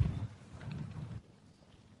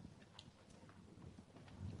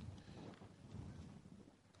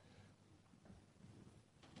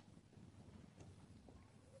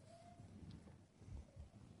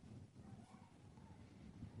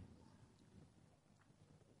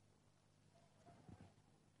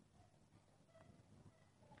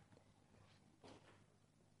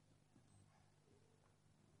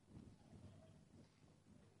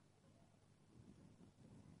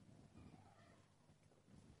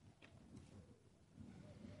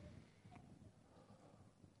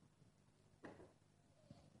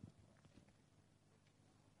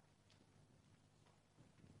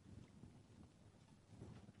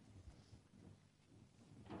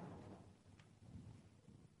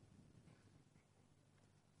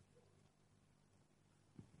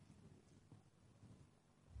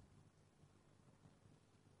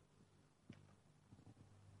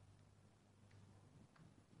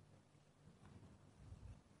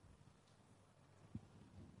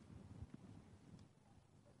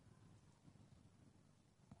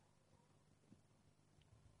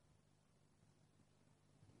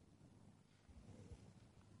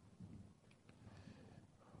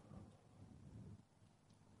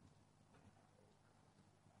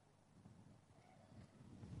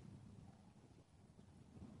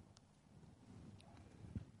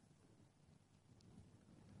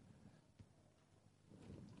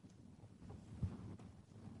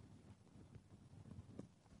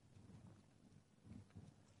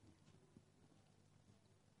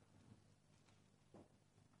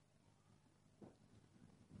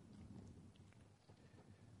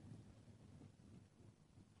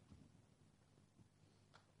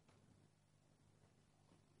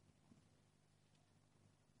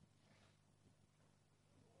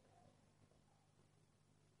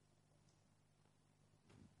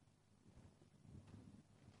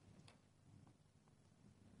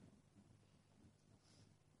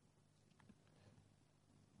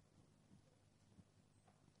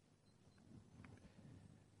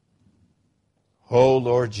 Oh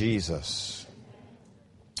Lord Jesus.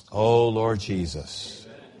 Oh Lord Jesus.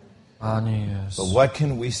 Panie But Jezu, what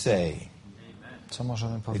can we say co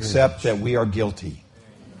możemy powiedzieć? except that we are guilty?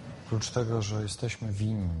 Oprócz tego, że jesteśmy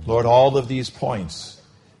winni. Lord, all of these points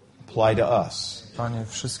apply to us. Panie,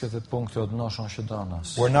 wszystkie te punkty odnoszą się do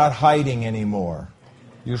nas. We're not hiding anymore.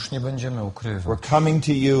 Już nie będziemy ukrywać. We're coming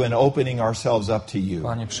to you and opening ourselves up to you.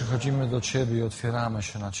 Panie, przychodzimy do Ciebie i otwieramy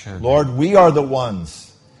się na Ciebie. Lord, we are the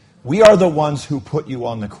ones. We are the ones who put you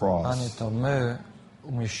on the Panie, cross. to my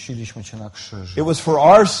umieściliśmy Cię na krzyżu. It was for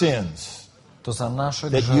our sins To za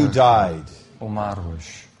nasze that you grzechy died. umarłeś.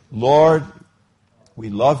 Lord, we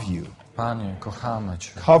love you. Panie, kochamy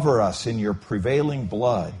Cię. Cover us in your prevailing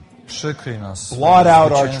blood. Przykryj nas Blot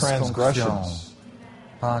out our zwycięską krwią. transgressions.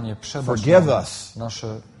 Panie, przebacz Forgive nam us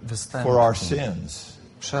nasze for our występki. sins.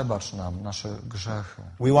 Przebacz nam nasze grzechy.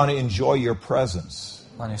 We want to enjoy your presence.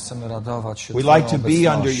 Panie, chcemy radować się We Twoją like to be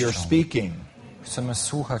under your obecnością. speaking. Chcemy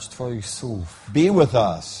słuchać Twoich słów. Be with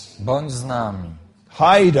us. Bądź z nami.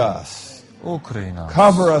 Hide us. Ukryj nas.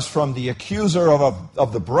 Cover us from the accuser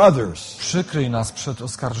of the brothers. Przykryj nas przed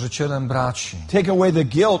oskarżycielem braci. Take away the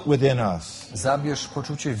guilt within us. Zabierz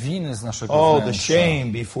poczucie winy z naszego Oh, the wnętrza. shame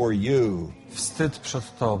before you. Wstyd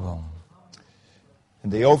przed Tobą.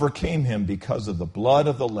 And they overcame him because of the blood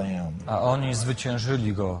of the Lamb, A oni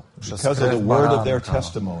zwyciężyli go przez because of krew the word of their baranka,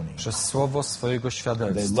 testimony. przez słowo swojego They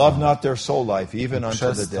świadectwa, loved not their soul life, even unto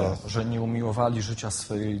the przez to, death. że nie umiłowali życia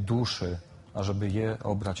swojej duszy, ażeby je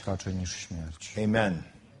obrać raczej niż śmierć. Amen.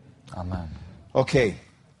 Amen. Okay,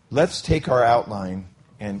 let's take our outline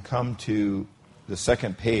and come to the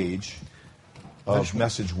second page of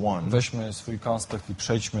message 1. Weźmy swój konspekt i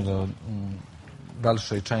przejdźmy do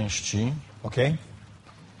dalszej części, Okay?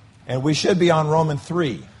 And we should be on Romans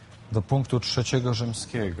 3. do punktu 3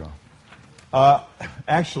 rzymskiego.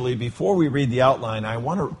 Actually, before we read the outline,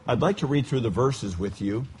 I'd like to read through the verses with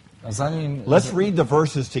you. Let's read the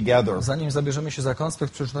verses together. Zanim zabierzemy się za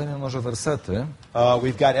konspekt, przeczytajmy może wersety.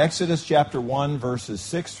 We've got Exodus chapter 1, verses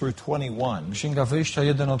 6 through 21. Księga Wyjścia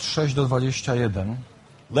 1 od 6 do 21.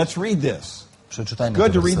 Let's read this. Przeczytajmy Good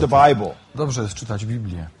te to read the wersety. Bible, Dobrze jest czytać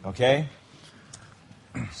Biblię. okay?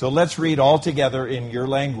 So let's read all together in your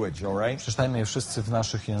language, all right? Przeczytajmy je wszyscy w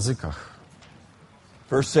naszych językach.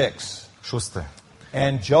 Verse 6. 6.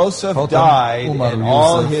 And Joseph Potem died, umarł and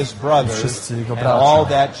all Józef his i brothers, wszyscy jego and all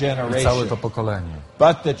bracia that i całe generation. to pokolenie.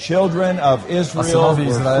 But the children of A Israel synowie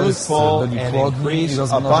were izraelscy fruitful byli and płodni i increased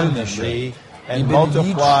rozmnożyli się abundantly, i and byli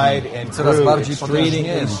multiplied liczni, and coraz grew bardziej exceedingly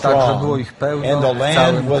potężnieli, tak że było strong, ich pełno and the w land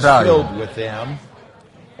całym was kraju. filled with them.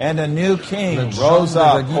 And a new king Lecz rose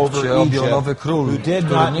rządy w up over Egipcie objął nowy Egypt, król, who did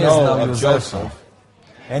który not nie know znał of Józefa. Joseph.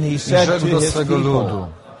 And he said rzekł to do his swego people, ludu,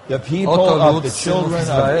 the people oto of lud the synów children of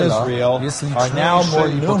Izraela Israel jest are now more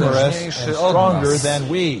liczniejszy i numerous and potężniejszy od stronger nas. than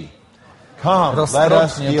we. Come, let us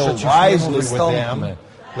Roztropnie deal przeciw niemu wisely with them, wystąpmy,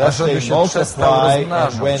 lest they ażeby się przestał multiply, and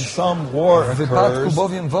rozmnażać. when some war W wypadku occurs,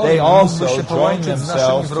 bowiem they wojny also mógłby się join połączyć z naszymi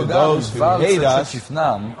themselves to wrogami those w who walce hate us przeciw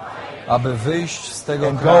nam, aby wyjść z tego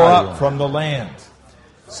and go kraju. up from the land.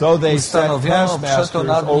 So they set Ustanowiono przeto taskmasters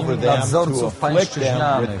nad over nim them to nadzorców afflict them with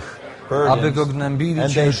pańszczyźnianych, burdens, aby go gnębili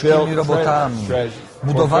and they ciężkimi built robotami. for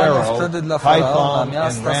Budowano Pharaoh, wtedy dla Faraona Python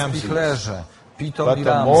miasta and Ramses. spichlerze, Pitom But i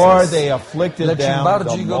the more Ramzes. they afflicted Lecz im them, the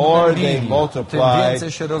bardziej go more they gnębili, tym multiplied,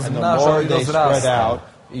 więcej się and the rozmnażał more i they spread rozrastał. out,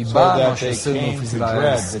 I so bano that się they synów came to dread the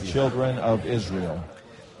izraelskich. children of Israel.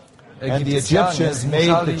 And the Egipcjanie Egyptians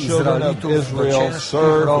made the zmuszali children of Izraelitów do Israel ciężkich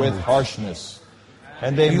serve robót with harshness.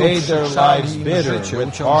 And they i made their uprzykrzyli lives im bitter życie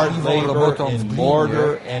with hard uciążliwą labor robotą w in glinie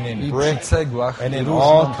mortar and i in przy brick cegłach and i in różną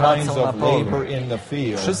all kinds pracą of naporu. labor in the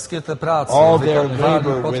field. Wszystkie te prace All their wykonywali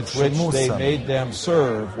labor pod with which they przymusem. made them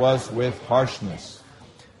serve was with harshness.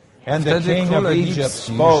 And the Wtedy king król of Egypt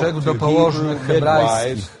egipski spoke rzekł to do Hebrew położnych hebrajskich,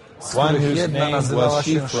 midwives, z one których whose jedna name nazywała was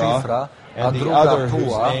się Shifra, Shifra, a and the druga other whose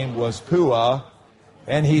Puła, name was Pua,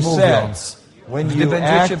 and he said, mówiąc, when gdy you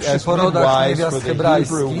będziecie act przy as porodach midwives niewiast for the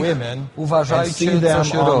hebrajskich, Hebrew women and uważajcie, see co them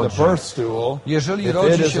się on rodzi. the birth stool, Jeżeli if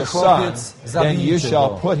rodzi it is się a son, chłopiec, then you zabijcie shall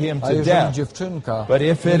go, put him a to jeżeli death. dziewczynka, But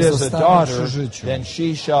if it niech is a zostanie daughter, przy życiu. then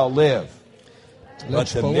she shall live. But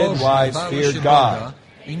Lecz the położne midwives bały feared się God Boga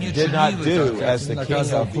i nie and did not czyniły do tak, jak as im the king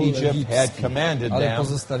nakazał of król Egypt had egipski, commanded ale them,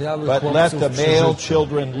 pozostawiały but let chłopców the przy male życiu.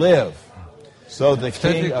 children live. So the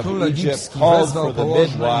Wtedy king of król Egypt egipski called wezwał for the położne i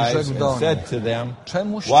midwives rzekł do and said nich, to them,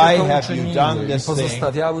 czemuście why to have you done uczyniły i this thing,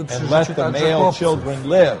 pozostawiały przy and let życiu the także male chłopców? children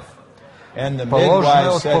live? And the Położne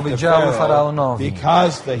midwives said to odpowiedziały Pharaoh, Faraonowi,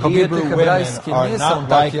 because the kobiety Hebrew women hebrajskie are nie są not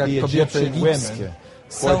like takie jak the kobiety Egyptian egipskie. women,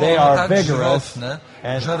 for Są they one are tak vigorous, żywotne,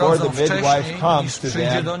 and że before the rodzą midwife wcześniej, comes niż to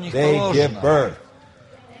przyjdzie do them, nich they give położna. birth.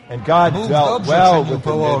 And God Bóg dealt dobrze well czynił with the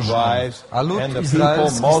położne, midwives, a lud and the people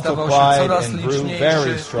izraelski stawał się multiplied coraz and grew liczniejszy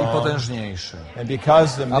very i strong. potężniejszy. And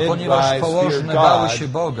because the A ponieważ midwives położne feared bały God, się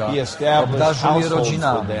Boga, He established obdarzył je households for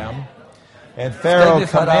rodzinami. them. And Pharaoh Wtedy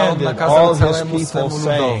Faraon commanded nakazał all his całemu people, swemu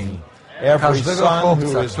saying, ludowi, every każdego son chłopca,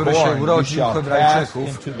 who is który się born you urodził shall cast Hebrajczyków,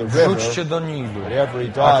 into the wrzućcie river, do Nilu, but every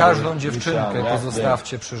a daughter każdą you shall dziewczynkę let live.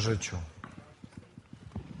 pozostawcie przy życiu.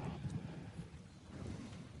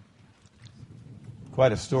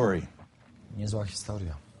 Quite a story. Niezła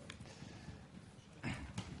historia.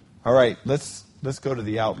 All right, let's go to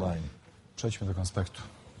the outline. Przejdźmy do konspektu.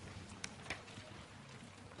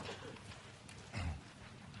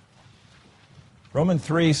 Romans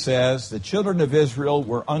 3 says, the children of Israel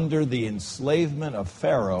were under the enslavement of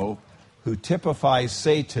Pharaoh, who typifies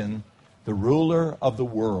Satan, the ruler of the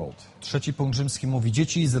world. Trzeci punkt rzymski mówi,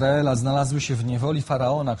 dzieci Izraela znalazły się w niewoli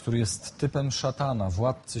Faraona, który jest typem szatana,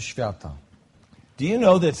 władcy świata. Do you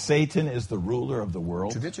know that Satan is the ruler of the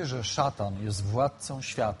world? Czy wiecie, że szatan jest władcą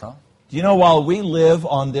świata? Do you know while we live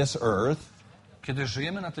on this earth, Kiedy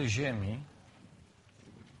żyjemy na tej ziemi,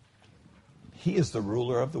 he is the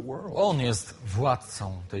ruler of the world. on jest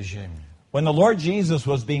władcą tej ziemi. When the Lord Jesus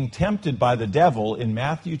was being tempted by the devil in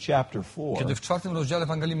Matthew chapter 4, Kiedy w 4 rozdziale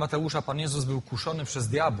Ewangelii Mateusza Pan Jezus był kuszony przez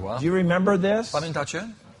diabła, do you remember this? pamiętacie?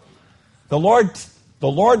 The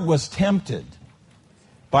Lord was tempted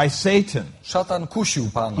by Satan. Szatan kusił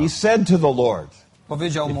Pana. He said to the Lord,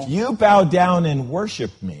 Powiedział mu, if you bow down and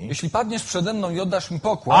worship me, jeśli padniesz przede mną i oddasz mi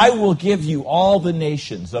pokłon, I will give you all the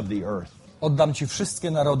nations of the earth. oddam ci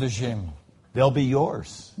wszystkie narody ziemi. They'll be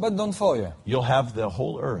yours. Będą twoje. You'll have the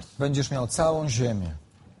whole earth. Będziesz miał całą ziemię.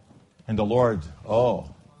 And the Lord,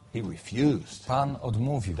 he refused Pan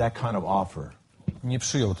odmówił. that kind of offer. Nie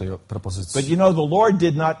przyjął tej But propozycji. you know, the Lord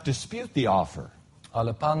did not dispute the offer.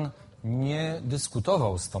 Ale Pan nie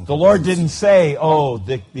dyskutował z tą The Lord propozycją. didn't say,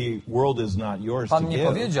 the world is not yours to Pan nie give.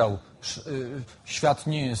 powiedział, świat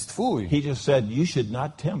nie jest twój. He just said, you should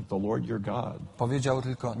not tempt the Lord your God. Powiedział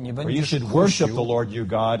tylko, nie Or you będziesz should worship the kusił, Lord your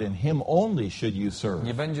God, and Him only should you serve.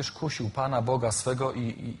 nie będziesz kusił Pana Boga swego,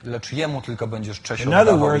 lecz Jemu tylko będziesz cześć In other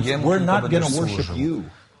oddawał, words, Jemu we're tylko not będziesz going to worship służył. you.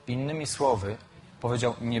 Innymi słowy,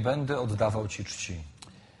 powiedział, nie będę oddawał Ci czci.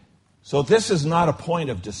 So this is not a point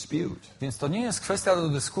of dispute. Więc to nie jest kwestia do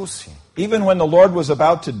dyskusji. Even when the Lord was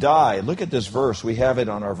about to die, look at this verse. We have it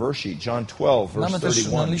on our verse sheet, John 12, verse Mamy też na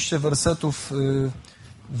 31. liście wersetów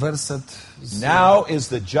werset z Now is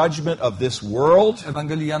the judgment of this world.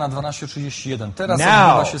 Ewangelii Jana 12:31. Teraz Now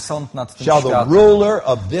odbywa się sąd nad tym shall the światem. ruler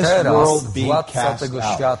of this Teraz world be władca cast tego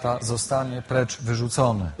out. świata zostanie precz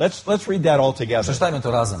wyrzucony. Let's read that all together. Przeczytajmy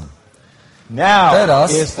to razem. Now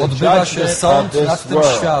Teraz is the odbywa się judgment of sąd this nad tym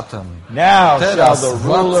world. światem. Now shall Teraz the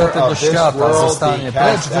władca ruler tego of this świata world zostanie be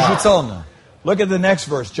precz cast out. wyrzucony. Look at the next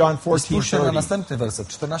verse, John Spójrzcie na 14:30. następny werset,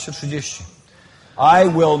 14:30. I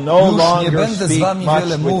will no Już nie longer będę z speak wami much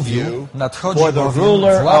wiele with mówił, you, nadchodzi for the bowiem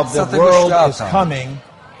ruler of władca the tego world is świata. coming,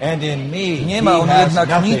 and in me Nie ma on he has jednak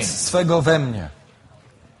nothing. nic swego we mnie.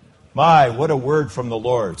 My, what a word from the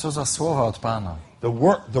Lord. Co za słowa od Pana.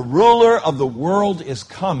 The ruler of the world is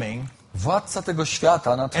coming, Władca tego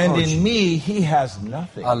świata and nadchodzi, in me he has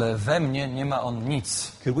nothing. ale we mnie nie ma on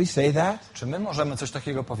nic. Could we say that? Czy my możemy coś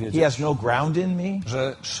takiego He powiedzieć? has no ground in me.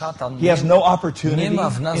 Że szatan He has no opportunity nie ma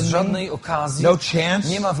w nas in me. żadnej okazji, No chance.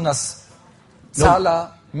 nie ma w nas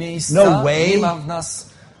cala, miejsca, no way. nie ma w nas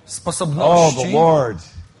Oh, the sposobności. Lord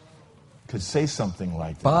could say something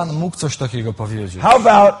like that. Pan mógł coś takiego powiedzieć. How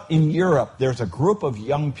about in Europe? There's a group of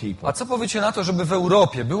young people. A co powiecie na to, żeby w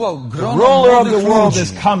Europie było The grono ruler of the młodych world ludzi?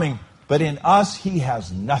 is coming, but in us he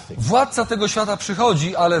has nothing. Władca tego świata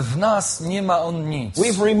przychodzi, ale w nas nie ma on nic.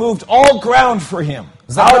 We've removed all ground for him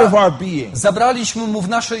out of our being. Zabraliśmy mu w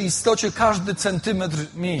naszej istocie każdy centymetr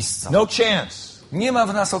miejsca. No chance, Nie ma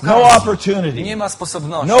w nas no okazji. opportunity, Nie ma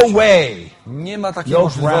sposobności. no way, Nie ma takiej no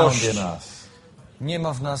ground możliwości. in us. Nie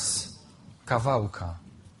ma w nas kawałka.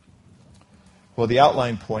 Well, the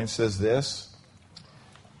outline point says this.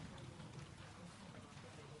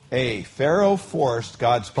 A, Pharaoh forced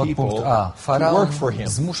God's people Podpunkt A. to Faraon work for him.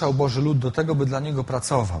 zmuszał Boży lud do tego, by dla niego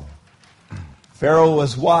pracował. Pharaoh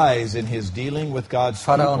was wise in his dealing with God's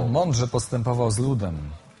Faraon people. mądrze postępował z ludem.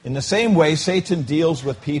 In the same way, Satan deals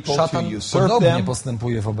with people to Szatan usurp podobnie them,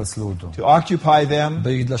 postępuje wobec ludu, to occupy them.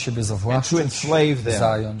 by ich dla siebie And to zawłaszczyć, enslave them.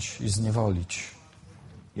 zająć i zniewolić.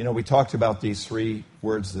 You know, we talked about these three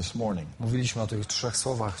words this morning. Mówiliśmy o tych trzech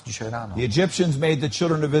słowach dzisiaj rano. The Egyptians made the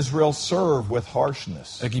children of Israel serve with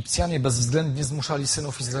harshness, Egipcjanie bezwzględnie zmuszali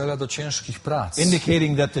synów Izraela do ciężkich prac,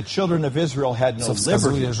 indicating that the children of Israel had no co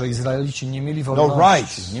wskazuje, liberty, że Izraelici nie mieli No wolności,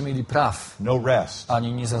 rights. nie mieli praw, no rest,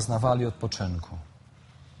 ani nie zaznawali odpoczynku.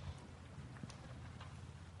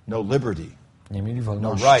 no liberty, Nie mieli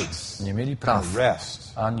wolności, No rights. nie mieli no praw,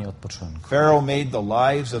 rest. ani odpoczynku. Pharaoh made the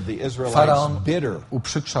lives of the Israelites Faraon bitter,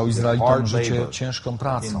 uprzykrzał Izraelitom hard życie labor ciężką in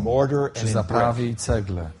pracą, mortar przy and in zaprawie i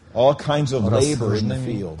cegle all kinds of oraz labor in the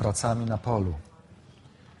różnymi field. pracami na polu.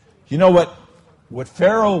 You know what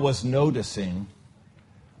Pharaoh was noticing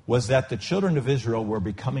was that the children of Israel were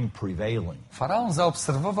becoming prevailing. Faraon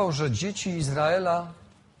zaobserwował, że dzieci Izraela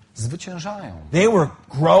zwyciężają, They were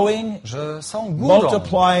growing, że są górą,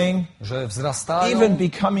 multiplying, że wzrastają, even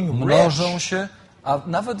becoming mnożą rich, się, a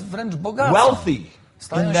nawet wręcz bogacą. wealthy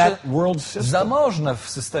Stają in się that world system. zamożne w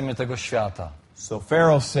systemie tego świata. So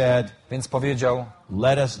Pharaoh said, Więc powiedział,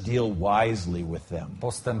 let us deal wisely with them.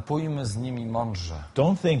 postępujmy z nimi mądrze.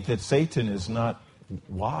 Don't think that Satan is not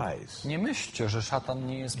wise Nie myślcie, że szatan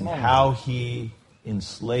nie jest in mądry how he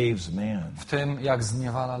enslaves man. w tym, jak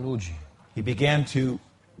zniewala ludzi. He began to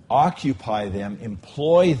occupy them,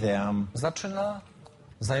 employ them, Zaczyna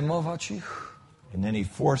zajmować ich and then he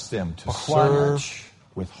forced them to Pochłaniać. serve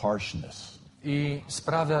with harshness. i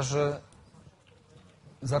sprawia, że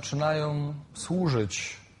zaczynają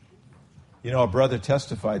służyć. You know, a brother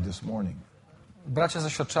testified this morning. Bracia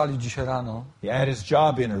zaświadczali dzisiaj rano, He had his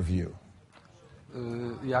job interview.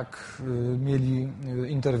 jak mieli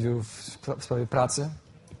interwiu w sprawie pracy,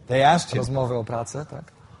 They asked him, rozmowę o pracę,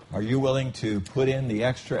 tak? are you willing to put in the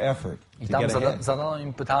extra effort I to tam get ahead? zadano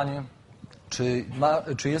im pytanie,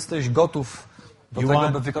 czy jesteś gotów do You tego,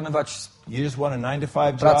 want- by wykonywać You just want a 9 to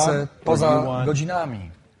 5 pracę job? Or poza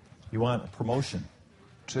godzinami? you want a promotion,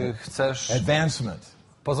 Czy chcesz advancement?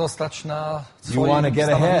 pozostać na You wanna swoim get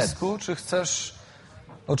ahead. stanowisku, czy chcesz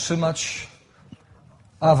otrzymać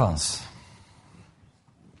awans?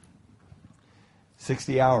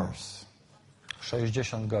 60 hours,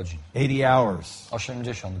 60 godzin, 80 hours.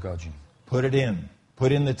 80 godzin. Put it in.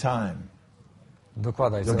 Put in the time.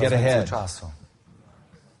 Dokładaj You'll coraz get więcej ahead. czasu.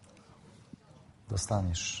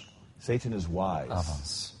 Dostaniesz Satan is wise,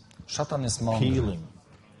 awans. Szatan jest mądry. appealing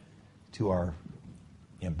to our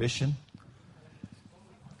ambition,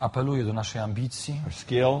 Apeluje do naszej ambicji, our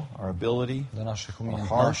skill, our ability, do naszych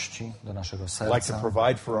umiejętności, do naszego like to serca.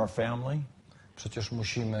 provide for our family. Przecież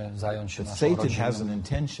musimy zająć się But naszą Satan has rodziną. an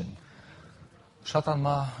intention. Szatan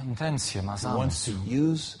ma intencję, ma He wants zamysł,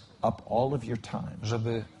 to use up all of your time,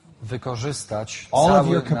 żeby wykorzystać all of cały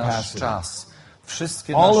your nasz capacity, czas,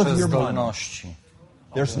 wszystkie all of nasze your money. zdolności,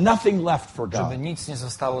 There's nothing left for żeby God. nic nie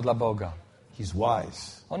zostało dla Boga. He's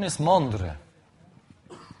wise. On jest mądry.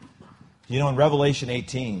 You know, in Revelation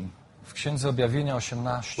 18, W Księdze Objawienia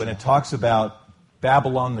 18, when it talks about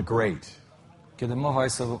Babylon the Great, kiedy mowa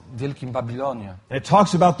jest o Wielkim Babilonie, and it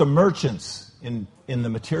talks about the merchants in the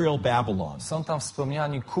material Babylon, są tam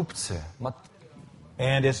wspomniani kupcy.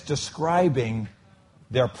 and it's describing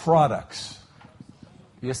their products.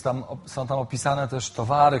 Są tam opisane też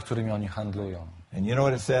towary, którymi oni handlują. And you know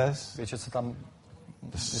what it says? Wiecie, co tam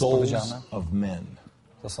The jest souls powiedziane? of men.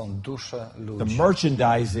 To są dusze The ludzi.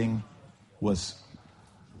 merchandising was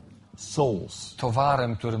souls.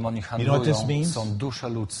 Towarem, którym oni know what this handlują, means? są dusze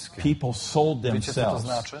ludzkie. People sold Wiecie, co to themselves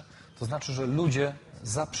znaczy? To znaczy, że ludzie to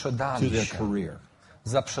zaprzedali their się. career.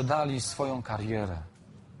 Zaprzedali swoją karierę.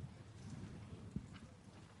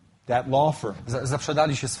 That law firm,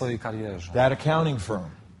 Zaprzedali się swojej karierze. that accounting firm,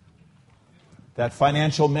 that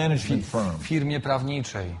financial management firm Firmie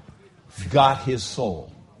prawniczej, got his soul.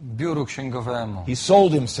 biuru księgowemu, He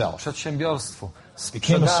sold himself przedsiębiorstwu.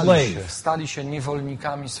 Became a Sprzedali slave. się, stali się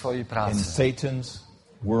niewolnikami swojej in pracy Satan's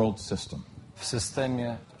world system. w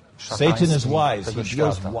systemie Satan is szatańskim wise. tego He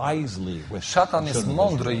deals świata. wisely with Szatan jest children of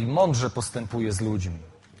mądry Israel. i mądrze postępuje z ludźmi.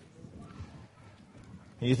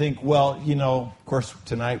 And you think, well, you know, of course,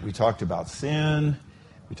 tonight we talked about sin.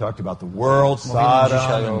 We talked about the world, Mówimy Sodom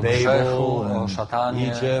dzisiaj o and grzechu, Babel o and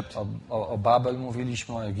szatanie, Egypt. o Babel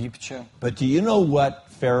mówiliśmy, o Egipcie. But do you know what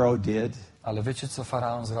Pharaoh did? Ale wiecie, co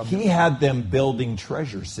Faraon zrobił? He had them building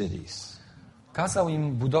treasure cities. Kazał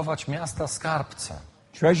im budować miasta skarbce.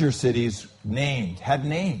 Treasure cities had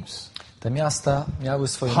names. Te miasta miały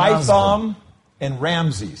swoje nazwy. Pithom and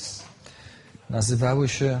Ramses. Nazywały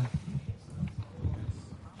się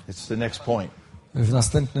It's the next point. w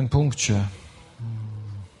następnym punkcie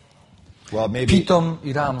Well, maybe Pitom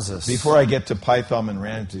i Ramzes. before I get to Pithom and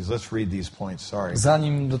Ramses, let's read these points. Sorry.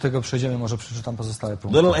 Zanim do tego przejdziemy, może przeczytam pozostałe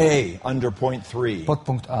punkty. Little a under point 3.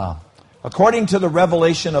 Podpunkt A. According to the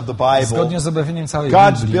revelation of the Bible, Zgodnie z objawieniem całej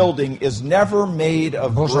God's Biblii, building is never made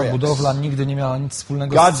of Boża bricks. budowla nigdy nie miała nic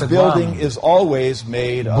wspólnego z God's building cegłami. is always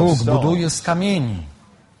made of Bóg stone. buduje z kamieni.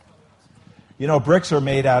 You know, bricks are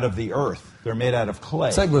made out of the earth. They're made out of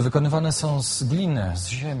clay. Cegły wykonywane są z gliny, z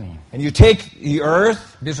ziemi. And you take the earth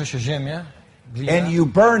Bierze się ziemię, glinę and you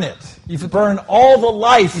burn it. I You burn all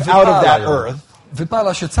the life out of that earth,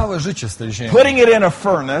 Wypala się całe życie z tej ziemi. putting it in a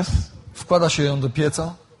furnace, Wkłada się ją do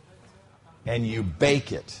pieca and you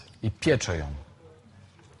bake it. i piecze ją.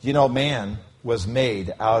 You know, man was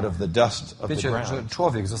made out of the dust of the Wiecie, że ground.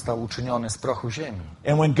 człowiek został uczyniony z prochu ziemi.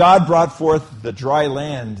 And when God brought forth the dry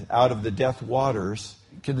land out of the death waters,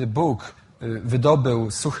 Kiedy Bóg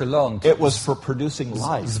wydobył suchy ląd it was for producing z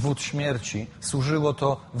life. wód śmierci, służyło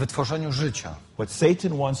to wytworzeniu życia. What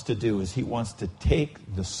Satan wants to do is he wants to take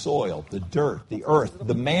the soil, the dirt, the earth,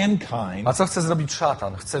 the mankind, A co chce zrobić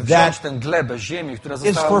szatan? Chce wziąć tę glebę, ziemię, która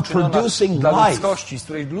została for uczyniona producing dla life. ludzkości, z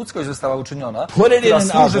której ludzkość została uczyniona, Put it która in an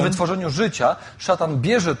służy oven. wytworzeniu życia. Szatan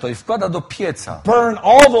bierze to i wkłada do pieca. burn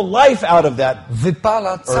all the life out of that,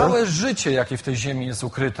 Wypala całe życie, jakie w tej ziemi jest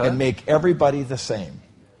ukryte and make everybody the same.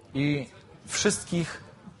 i wszystkich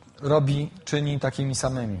czyni takimi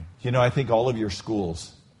samymi. You know, I think all of your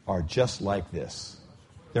schools are just like this.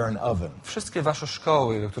 They're an oven. Wszystkie wasze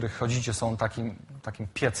szkoły, do których chodzicie, są takim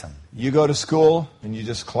piecem. You go to school and you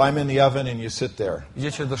just climb in the oven and you sit there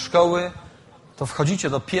Idziecie do szkoły, to wchodzicie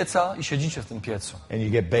do pieca i siedzicie w tym piecu. and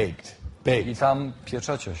you get baked. I tam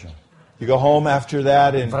pieczecie się. You go home after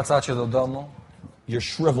that and Wracacie do domu,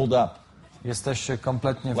 you're shriveled up jesteście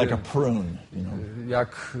kompletnie like a prune, you know.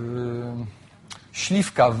 jak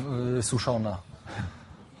śliwka suszona.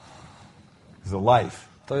 The life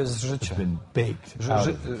To jest has życie. been baked out of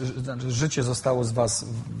it. Życie zostało z was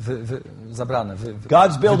zabrane.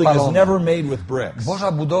 God's building is wypalone. never made with bricks.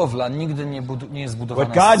 Boża budowla nigdy nie jest budowana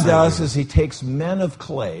What God z does cegły. is He takes men of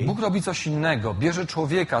clay Bóg robi coś innego. Bierze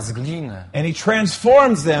człowieka z gliny and He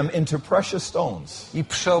transforms them into precious stones. i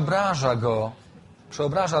przeobraża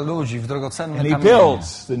ludzi w drogocenne And He kamienie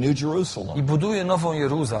builds the New i Jerusalem buduje nową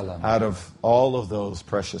Jeruzalem out of all of those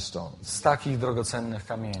precious stones. z takich drogocennych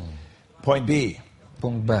kamieni. Point B.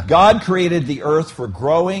 Punkt B. God created the earth for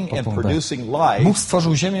growing and Punkt B. producing Bóg life.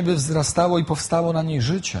 stworzył ziemię, by wzrastało i powstało na niej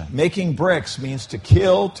życie. Making bricks means to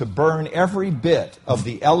kill, to burn every bit of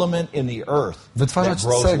the element in the earth that Wytwarzać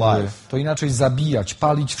grows cegły, life. to inaczej zabijać,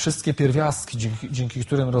 palić wszystkie pierwiastki, dzięki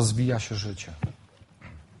którym rozwija się życie.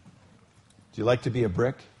 Do you like to be a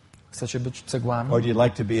brick? Chcecie być cegłami? Or do you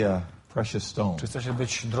like to be a precious stone? Czy chcecie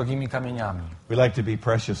być drogimi kamieniami? We like to be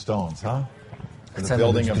precious stones, huh? For the Chcemy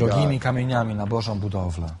być building of drogimi God. kamieniami na Bożą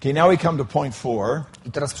budowlę. Okay, now we come to point 4.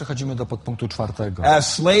 I teraz przechodzimy do podpunktu 4.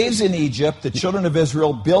 As slaves in Egypt, the children of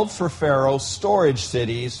Israel built for Pharaoh storage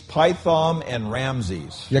cities, Pithom and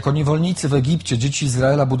Ramses. Jako niewolnicy w Egipcie dzieci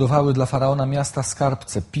Izraela budowały dla Faraona miasta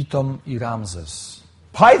skarbce Pitom i Ramzes.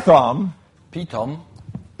 Pithom, Pitom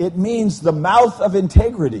it means the mouth of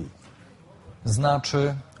integrity.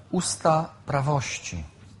 znaczy usta prawości.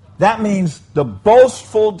 That means the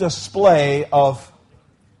boastful display of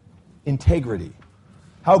integrity.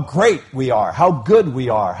 How great we are, how good we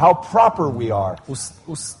are, how proper we are.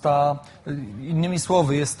 Innymi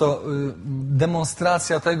słowy, jest to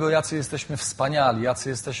demonstracja tego, jacy jesteśmy wspaniali, jacy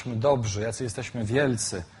jesteśmy dobrzy, jacy jesteśmy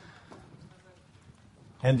wielcy.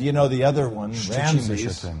 And you know the other one, Szczycimy się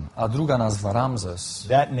Ramses, tym. A druga nazwa, Ramzes,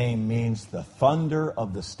 that name means the thunder of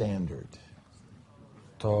the standard.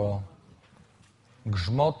 to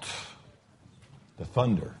grzmot, The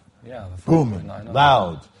thunder, the booming, no, no.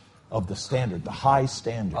 loud of the standard, the high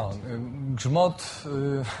standard. Grzmot,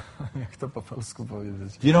 jak to po polsku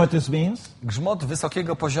powiedzieć? Do you know what this means? Grzmot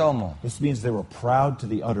wysokiego poziomu. This means they were proud to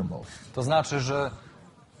the uttermost. To znaczy, że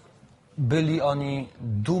byli oni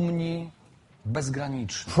dumni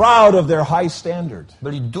bezgraniczni. Proud of their high standard.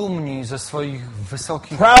 Byli dumni ze swoich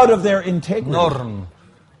wysokich Proud of their integrity. norm.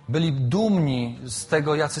 Byli dumni z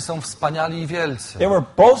tego, jacy są wspaniali i wielcy. They were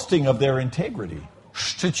boasting of their integrity.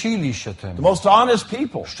 Szczycili się tym. The most honest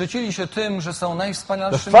people. Szczycili się tym, że są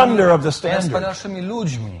The thunder of the standard. najwspanialszymi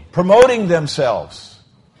ludźmi. Promoting themselves.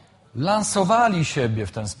 Lansowali siebie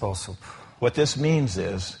w ten sposób. What this means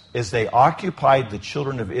is they occupied the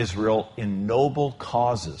children of Israel in noble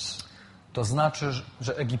causes. To znaczy,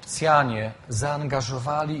 że Egipcjanie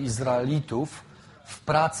zaangażowali Izraelitów w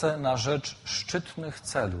pracę na rzecz szczytnych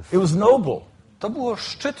celów. It was noble. To było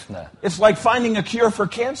szczytne. It's like finding a cure for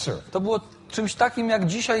cancer. To było czymś takim jak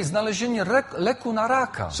dzisiaj znalezienie leku na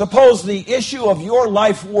raka. Suppose the issue of your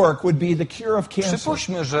life work would be the cure of cancer.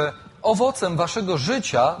 Przypuśćmy, że owocem waszego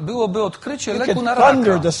życia byłoby odkrycie You leku could na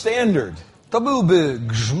thunder raka. the standard. To byłby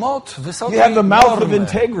grzmot You wysokiej have the mouth of normy.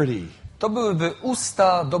 integrity. To byłyby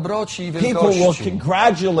usta dobroci i People will wielkości.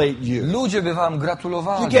 congratulate you. Ludzie by wam You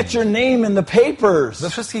gratulowali. get your name in the papers. We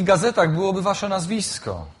wszystkich gazetach byłoby wasze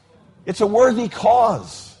nazwisko. It's a worthy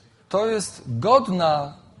cause. To jest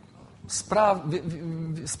godna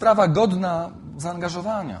sprawa godna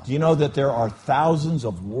zaangażowania. Do you know that there are thousands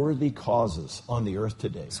of worthy causes on the earth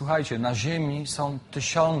today? Słuchajcie, na ziemi są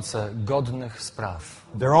tysiące godnych spraw.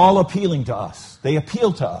 They're all appealing to us. They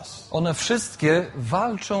appeal to us. One wszystkie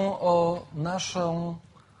walczą o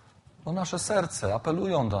nasze serce,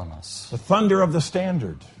 apelują do nas. The thunder of the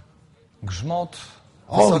standard. Grzmot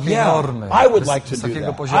Oh, wysokiej yeah. normy, I would like to do wysokiego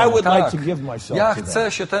that. poziomu. I would Tak. like to give myself Ja to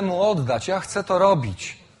chcę się temu oddać, ja chcę to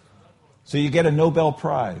robić. So you get a Nobel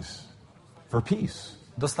Prize for peace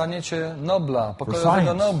Dostaniecie Nobla,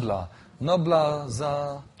 pokojowego science. Nobla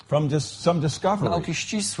za from some discovery. nauki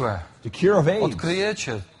ścisłe. The cure of AIDS.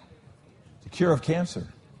 Odkryjecie The cure of cancer.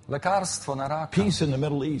 lekarstwo na raka, Peace in the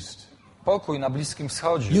Middle East. pokój na Bliskim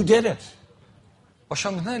Wschodzie. You did it.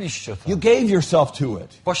 Osiągnęliście to. You gave yourself to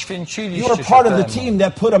it. You Poświęciliście were się part of the temu. team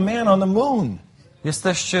that put a man on the moon.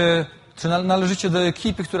 Jesteście, czy należycie do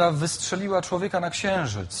ekipy, która wystrzeliła człowieka na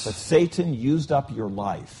księżyc. But Satan used up your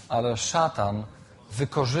life, Ale szatan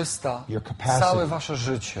wykorzysta Your capacity. całe wasze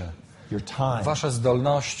życie, your time, wasze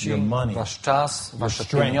zdolności, Your money. wasz czas, wasze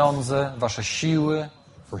strength. pieniądze, wasze siły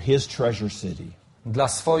for his treasure city. dla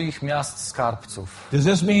swoich miast skarbców. Does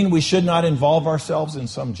this mean we should not involve ourselves in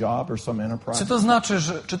some job or some enterprise?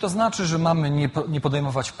 Czy to znaczy, że mamy nie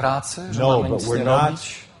podejmować pracy, że No, mamy but nic we're nie not,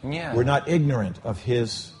 robić? Nie. we're not ignorant of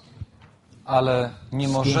his Ale nie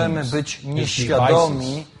możemy być his nieświadomi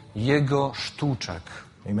devices. jego sztuczek.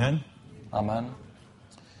 Amen? Amen.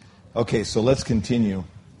 Okay, so let's continue.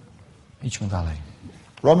 Idźmy dalej.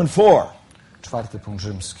 Roman 4. 4. punkt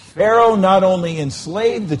rzymski. Pharaoh not only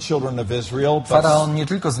enslaved the children of Israel, Faraon nie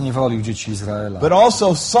tylko zniewolił dzieci Izraela, but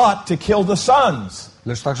also sought to kill the sons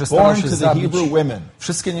lecz także starał born się to the zabić Hebrew women.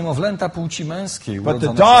 wszystkie niemowlęta płci męskiej But the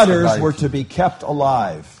urodzone przez daughters were Hebrajki. to be kept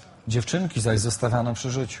alive. Dziewczynki zaś zostawiano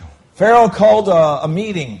przy życiu. Pharaoh called a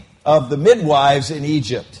meeting of the midwives in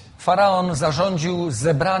Egypt. Faraon zarządził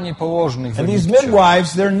zebranie położnych w And these Egipcie.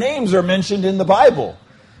 midwives, their names are mentioned in the Bible.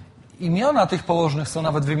 Imiona tych położnych są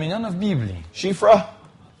nawet wymienione w Biblii. Shifra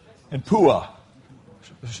and Puah.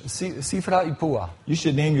 Sifra i Puah. You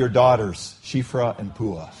should name your daughters Shifra and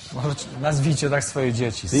Puah. Może nazwijcie tak swoje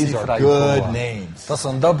dzieci. These Sifra are i good Puah. names. To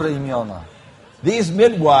są dobre imiona. These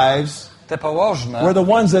midwives Te położne, were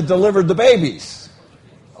the ones that delivered the babies.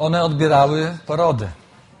 one odbierały porody.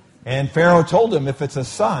 And Pharaoh told them, if it's a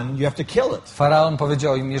son, you have to kill it. Faraon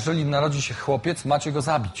powiedział im, jeżeli narodzi się chłopiec, macie go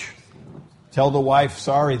zabić. Tell the wife,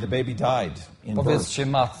 sorry, the baby died in birth. Powiedzcie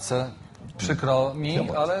matce, przykro mi,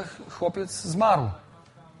 ale chłopiec zmarł.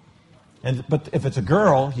 But if it's a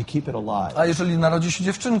girl, you keep it alive. A jeżeli narodzi się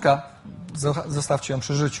dziewczynka, zostawcie ją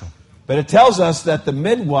przy życiu. But it tells us that the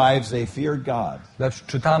midwives, they feared God. Lecz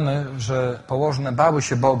czytamy, że położne bały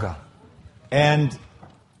się Boga And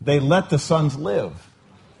they let the sons live.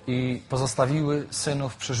 i pozostawiły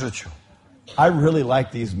synów przy życiu. I really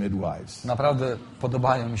like these midwives. Naprawdę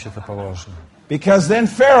podobają mi się te położne. Because then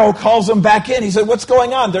Pharaoh calls them back in. He said, what's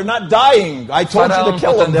going on? They're not dying. I told you to Faraon kill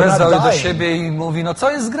them. potem They're wezwał je not do dying. siebie i mówi, no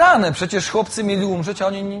co jest grane? Przecież chłopcy mieli umrzeć, a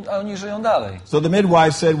oni żyją dalej. So the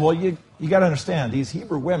midwives said, well, you got to understand, these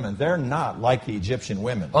Hebrew women, they're not like the Egyptian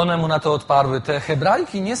women. One mu na to odparły, te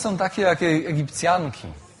Hebrajki nie są takie jak Egipcjanki.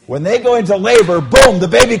 When they go into labor, boom, the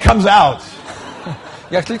baby comes out.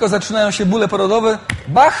 Jak tylko zaczynają się bóle porodowe,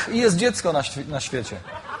 bach i jest dziecko na świecie.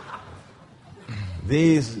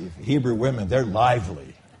 These Hebrew women, they're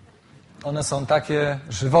lively. One są takie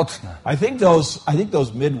żywotne. I think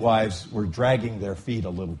those midwives were dragging their feet a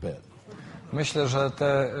little bit. Myślę, że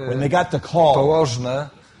te When they got the call, położne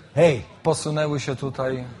hey, posunęły się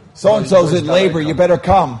tutaj. so-and-so's in daleko. labor, you better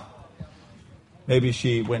come. Maybe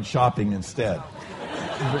she went shopping instead.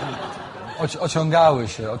 Ociągały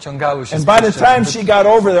się. And by the time she got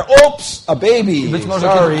over there, oops, a baby. Być może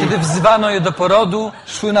Sorry. kiedy wzywano je do porodu,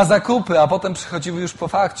 szły na zakupy, a potem przychodziły już po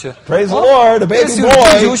fakcie. Praise the Lord, a baby Jest już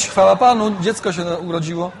boy. dzidziuś, chwała Panu, dziecko się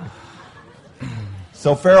urodziło.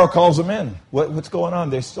 So Pharaoh calls them in. What's going on?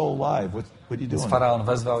 They're still alive. What are you Więc doing? Faraon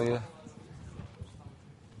wezwał je,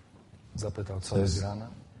 zapytał, co jest grane.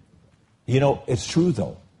 You know, it's true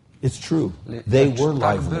though. It's true. They were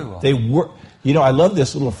Tak lively. było. They were. You know, I love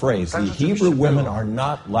this little phrase. Tak The rzeczywiście Hebrew women było. are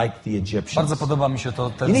not like the Egyptians. Bardzo podoba mi się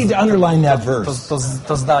to You need to underline that verse.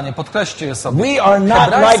 to zdanie. Podkreślcie je sobie. We are not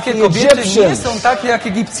Hebrajskie like the kobiety nie Egyptians. są takie jak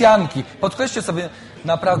Egipcjanki. Podkreślcie sobie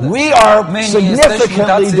naprawdę. We are My nie jesteśmy significantly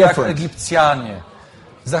tacy jak different. Egipcjanie.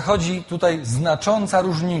 Zachodzi tutaj znacząca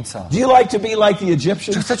różnica. Do you like to be like the Czy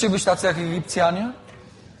Egyptians? chcecie być tacy jak Egipcjanie?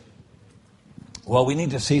 Well, we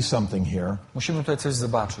need to see something here Musimy tutaj coś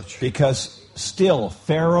zobaczyć. because still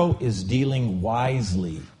Pharaoh is dealing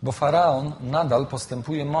wisely. Bo Faraon nadal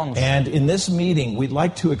postępuje mądrze. And in this meeting, we'd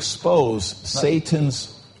like to expose Satan's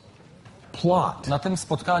plot, Na tym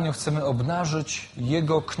spotkaniu chcemy obnażyć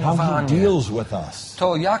jego how he knowanie. deals with us.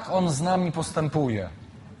 To, jak on z nami postępuje.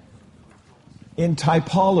 In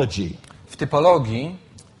typology, W typologii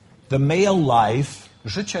the male life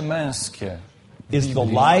życie męskie is the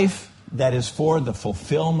Biblii life that is for the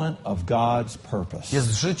fulfillment of God's purpose.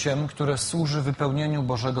 jest życiem, które służy wypełnieniu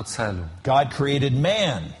Bożego celu. God created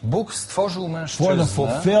man Bóg stworzył for the mężczyznę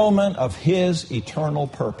fulfillment of his eternal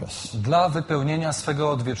purpose. dla wypełnienia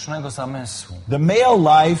swego odwiecznego zamysłu. The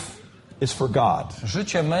male life is for God.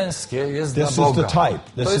 Życie męskie jest This dla is the Boga. type.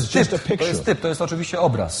 This To is jest just a typ, picture. to jest oczywiście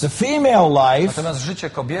obraz. The female life, Natomiast życie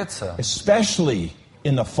kobiece, especially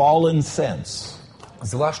in the fallen sense,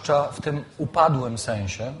 zwłaszcza w tym upadłym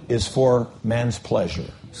sensie, is for man's pleasure.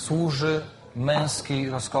 służy męskiej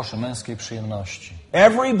rozkoszy, męskiej przyjemności.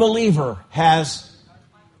 Every believer has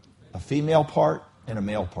a female part and a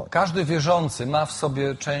male part. Każdy wierzący ma w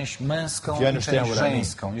sobie część męską If you i understand część what I mean.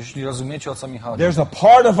 żeńską, jeśli rozumiecie, o co mi chodzi. There's a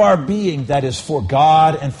part of our being that is for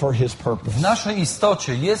God and for his purpose. W naszej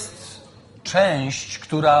istocie jest część,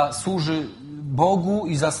 która służy Bogu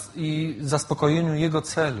i zaspokojeniu Jego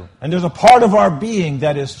celu. And there's a part of our being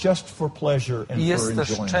that is just for pleasure and I jest for też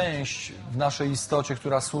enjoyment. część w naszej istocie,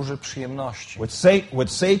 która służy przyjemności.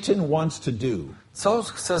 What Satan wants to do, Co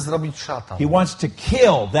chce zrobić szatan? he wants to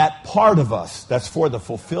kill that part of us that's for the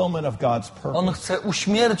fulfillment of God's purpose. On chce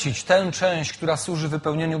uśmiercić tę część, która służy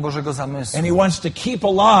wypełnieniu Bożego zamysłu. And he wants to keep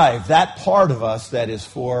alive that part of us that is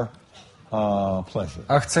for pleasure.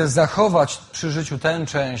 A chce zachować przy życiu tę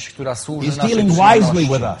część, która służy He's naszej dealing wisely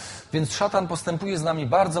with przyjemności. us. Więc szatan postępuje z nami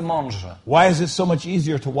bardzo mądrze. Why is it so much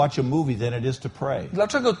easier to watch a movie than it is to pray?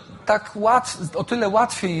 Dlaczego tak o tyle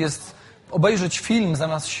łatwiej jest obejrzeć film,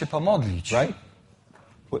 zamiast się pomodlić? Right?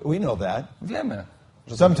 We know that. Wiemy.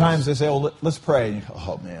 Że Sometimes they say, "Oh, let's pray." Oh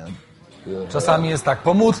man. czasami jest tak,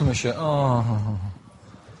 pomódlmy się.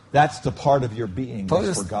 That's the part of your being To that's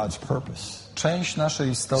jest- for God's purpose. Część naszej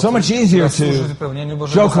istoty, So much która easier służy to wypełnieniu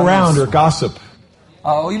Bożego joke around or zamysłu. gossip.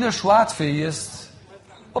 A o ileż łatwiej jest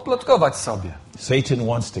poplotkować sobie. Satan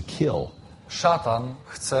wants to kill Szatan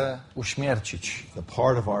chce uśmiercić the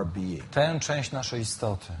part of our being tę część naszej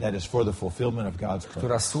istoty, that is for the fulfillment of God's purpose.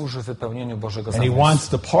 która służy wypełnieniu Bożego And he zamysłu. wants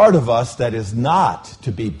the part of us that is not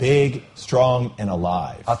to be big, strong, and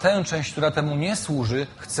alive. A tę część, która temu nie służy,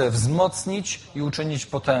 chce wzmocnić i uczynić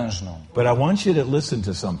potężną. But I want you to listen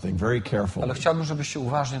to something very carefully. Ale chciałbym, żebyście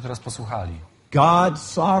uważnie teraz posłuchali. God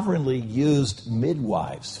sovereignly used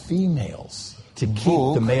midwives, females, to keep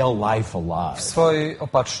Bóg the male life W alive. swojej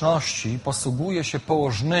opatrzności posługuje się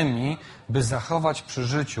położnymi, by zachować przy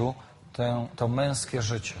życiu to męskie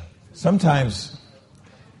życie. Sometimes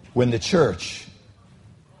when the church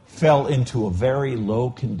fell into a very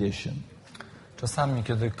low condition, Czasami,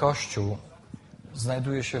 kiedy Kościół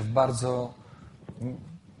znajduje się w bardzo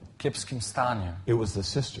kiepskim stanie, it was the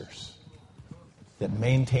sisters that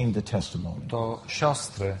maintained the testimony, to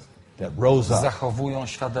siostry that rose up. zachowują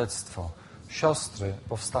świadectwo. Siostry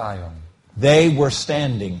powstają. They were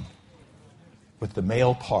standing with the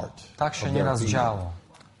male part Tak of się their nieraz being. działo.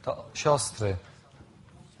 To siostry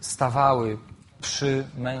stawały przy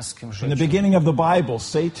męskim In the życiu. beginning of the Bible,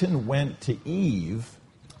 Satan went to Eve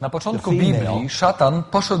Na początku the female- Biblii szatan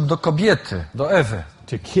poszedł do kobiety, do Ewy,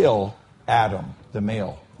 to kill Adam, the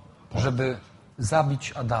male. żeby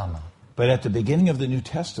zabić Adama. But at the beginning of the New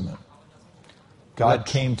Testament, God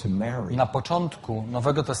Lecz came to Mary na początku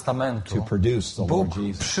Nowego Testamentu to produce the Bóg Lord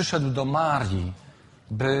Jesus. przyszedł do Marii,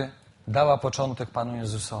 by dała początek Panu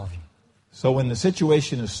Jezusowi. So when the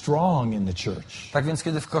situation is strong in the church, Tak więc,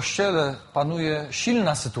 kiedy w Kościele panuje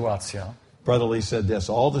silna sytuacja, Brother Lee said this,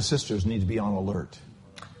 all the sisters need to be on alert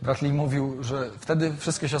brat Lee mówił, że wtedy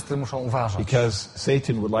wszystkie siostry muszą uważać, because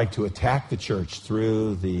Satan would like to attack the church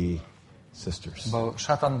through the sisters. bo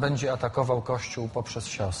szatan będzie atakował Kościół poprzez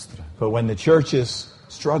siostry. But when the church is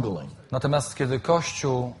struggling, Natomiast kiedy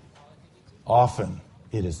Kościół often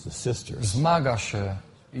it is the sisters zmaga się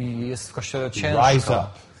i jest w Kościele rise ciężko, up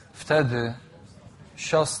wtedy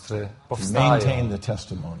siostry to maintain powstają, the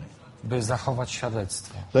testimony. by zachować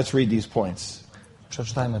świadectwo. Let's read these points.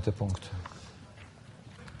 Przeczytajmy te punkty.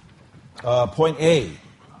 Point A.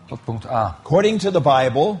 Podpunkt A. According to the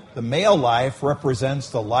Bible, the male life represents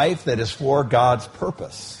the life that is for God's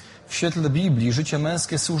purpose. W świetle Biblii życie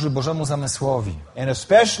męskie służy Bożemu zamysłowi. And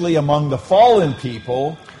especially among the fallen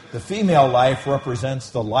people, the female life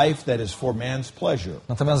represents the life that is for man's pleasure.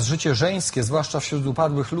 Natomiast życie żeńskie, zwłaszcza wśród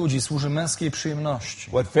upadłych ludzi, służy męskiej przyjemności.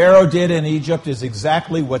 What Pharaoh did in Egypt is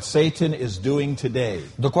exactly what Satan is doing today.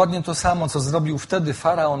 Dokładnie to samo, co zrobił wtedy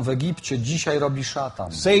faraon w Egipcie, dzisiaj robi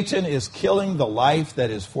szatan. Satan is killing the life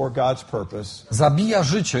that is for God's purpose Zabija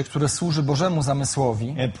życie, które służy Bożemu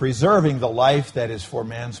zamysłowi, and preserving the life that is for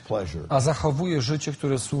man's pleasure. a zachowuje życie,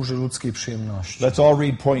 które służy ludzkiej przyjemności. Let's all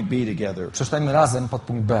read point B together. Przeczytajmy razem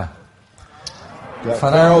podpunkt B. That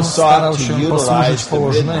Faraon starał się posłużyć utilize the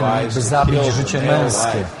położnymi, midwives by to zabić kill życie the male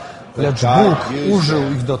męskie. life. But Lecz God Bóg used użył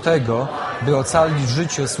them. ich do tego, by ocalić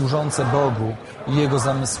życie służące Bogu i Jego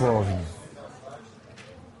zamysłowi.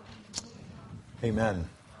 Amen.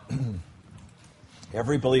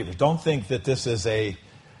 Every believer. Don't think that this is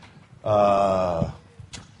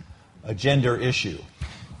a gender issue.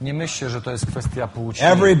 Nie myślcie, że to jest kwestia płci.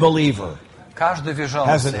 Every believer Każdy has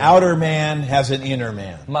wierzący an outer man, has an inner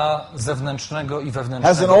man. ma zewnętrznego i Has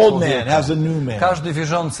wewnętrznego an old man, człowieka. has a new man. Każdy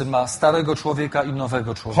wierzący ma starego człowieka i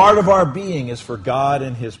nowego człowieka. Part of our being is for God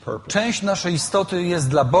and His purpose. Część naszej istoty jest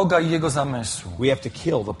dla Boga i Jego zamysłu. We have to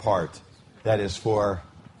kill the part that is for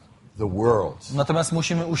the world, Natomiast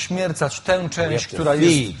musimy uśmiercać tę część, to która feed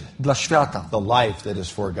jest dla świata. the life that is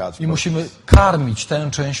for God's I purpose. musimy karmić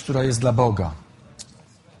tę część, która jest dla Boga.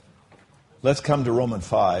 Let's come to Romans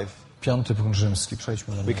 5. 5 punkt rzymski.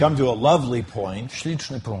 Przejdźmy do We niego. come to a lovely point.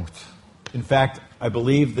 Śliczny punkt. In fact, I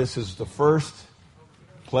believe this is the first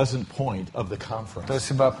pleasant point of the To conference. jest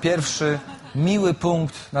chyba pierwszy miły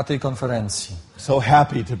punkt na tej konferencji. So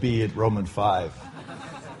happy to be at Romans 5.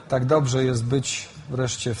 Tak dobrze jest być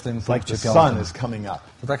wreszcie w tym It's like punkcie the sun piątym. is coming up.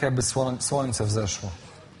 To tak jakby słońce wzeszło.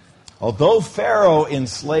 Although Pharaoh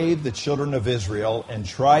enslaved the children of Israel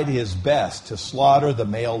and tried his best to slaughter the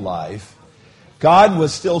male life, God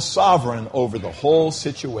was still sovereign over the whole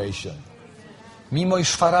situation. Mimo iż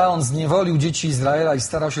Faraon zniewolił dzieci Izraela i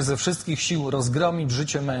starał się ze wszystkich sił rozgromić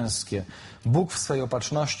życie męskie, Bóg w swej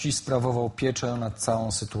opatrzności sprawował pieczę nad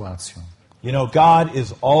całą sytuacją. You know, God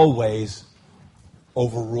is always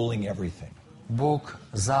overruling everything. Bóg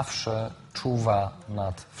zawsze czuwa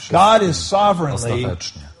nad wszystkim. God is sovereignly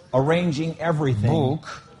Ostatecznie. arranging everything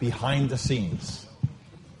Bóg behind the scenes.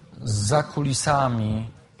 za kulisami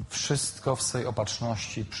wszystko w swej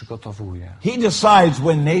opatrzności przygotowuje. He decides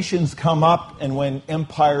when nations come up and when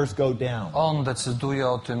empires go down. On decyduje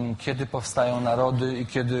o tym, kiedy powstają narody i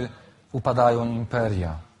kiedy upadają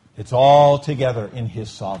imperia. It's all together in his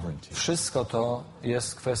sovereignty. Wszystko to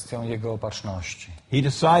jest kwestią jego opatrzności. He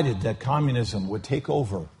decided that communism would take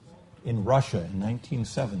over in Russia in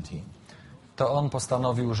 1917. To on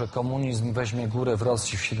postanowił, że komunizm weźmie górę w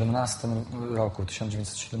Rosji w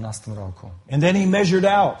 1917 roku. And then he measured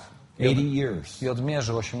out 80 years. I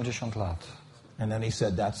odmierzył 80 lat. And then he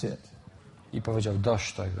said, that's it. I powiedział,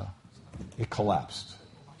 dość tego. It collapsed.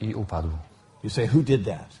 I upadł. You say, who did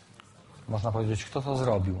that? Można powiedzieć, kto to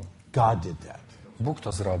zrobił? God did that. Bóg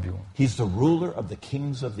to zrobił. He's the ruler of the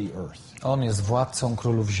kings of the earth. On jest władcą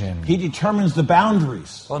królów ziemi. He determines the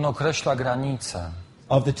boundaries On określa granice.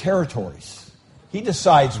 of the territories. He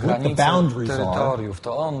decides what the Granice boundaries are, terytoriów.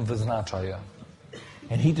 To on wyznacza je.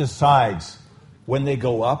 and he decides when they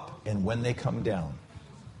go up and when they come down.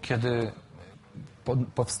 Kiedy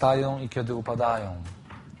powstają i kiedy upadają.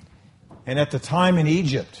 And at the time in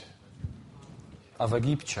Egypt, A w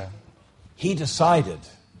Egipcie he decided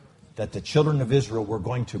that the children of Israel were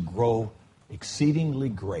going to grow exceedingly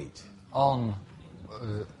great. on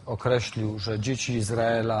określił, że dzieci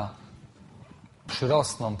Izraela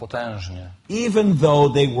przyrosną potężnie, Even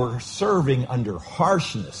though they were serving under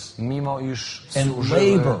harshness mimo iż and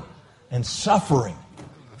służyły labor and suffering,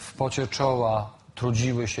 w pocie czoła,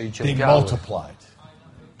 trudziły się i they cierpiały. multiplied.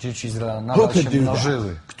 Dzieci Izraela nadal could się do that?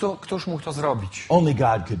 mnożyły. Któż mógł to zrobić? Only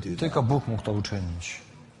God could do that. Tylko Bóg mógł to uczynić.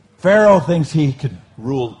 Pharaoh thinks he could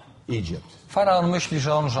rule Egypt. Faraon myśli,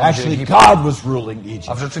 że on rządzi Actually, Egiptem, God was ruling a w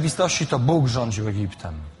Egypt. rzeczywistości to Bóg rządził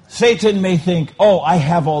Egiptem. Satan may think, oh, I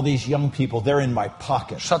have all these young people, they're in my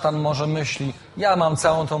pocket. Szatan może myśli, ja mam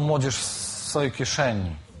całą tą młodzież w swojej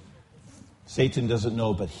kieszeni. Satan doesn't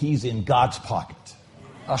know, but he's in God's pocket.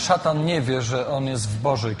 A szatan nie wie, że on jest w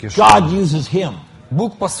Bożej kieszeni. God uses him.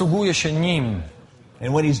 Bóg posługuje się nim.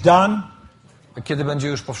 And when he's done, Kiedy będzie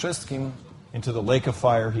już po wszystkim, into the lake of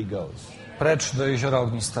fire he goes. precz do jeziora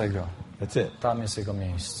ognistego. That's it. Tam jest jego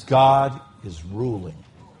miejsce. God is ruling.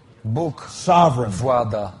 Bóg Sovereign.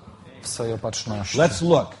 włada w swojej opatrzności. Let's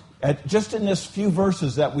look at just in this few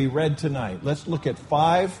verses that we read tonight. Let's look at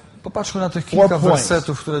 5 Popatrzmy na tych 4 kilka points.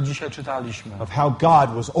 wersetów, które dzisiaj czytaliśmy. of how God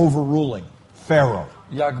was overruling Pharaoh.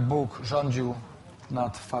 Jak Bóg rządził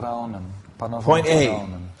nad Faraonem, panował Point nad A.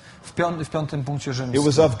 Faraonem. W piątym punkcie It rzymskim.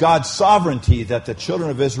 was of God's sovereignty that the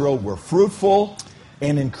children of Israel were fruitful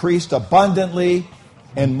and increased abundantly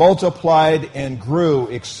and multiplied and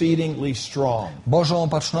grew exceedingly strong. Bożą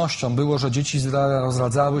opatrznością było, że dzieci Izraela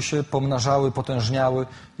rozradzały się, pomnażały, potężniały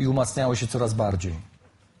i umacniały się coraz bardziej.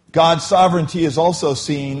 God's sovereignty is also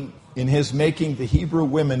seen in his making the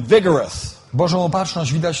Hebrew women vigorous. Bożą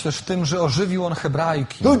opatrzność widać też w tym, że ożywił on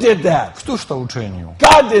Hebrajki. Who did that? Któż to uczynił?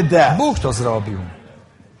 God did that. Bóg to zrobił.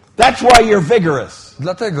 That's why you're vigorous.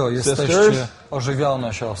 Dlatego jesteście Sisters?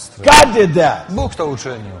 ożywione, siostry. God did that. Bóg to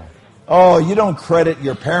uczynił. Oh, you don't credit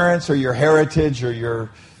your parents or your heritage or your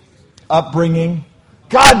upbringing.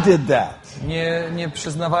 God did that. Nie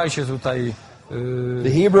przyznawajcie tutaj The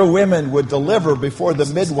Hebrew women would deliver before the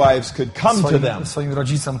midwives could come to them. swoim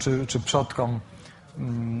rodzicom czy przodkom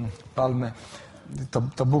palmy.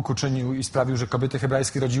 To Bóg uczynił i sprawił, że kobiety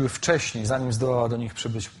hebrajskie rodziły wcześniej, zanim zdołała do nich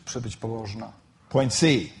przybyć położna. Point C.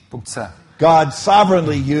 Punkt C. God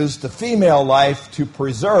sovereignly used the female life to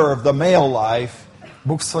preserve the male life.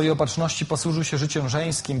 Bóg w swojej opatrzności posłużył się życiem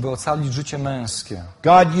żeńskim, by ocalić życie męskie.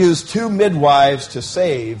 God used 2 midwives to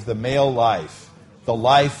save the male life, the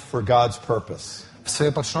life for God's purpose. W swojej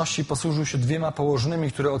opatrzności posłużył się 2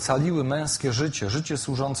 położnymi, które ocaliły męskie życie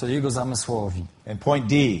służące Jego zamysłowi. And point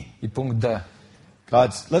D. I punkt D.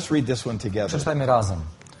 Let's read this one together. Przeczytajmy razem.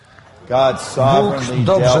 God Bóg sovereignly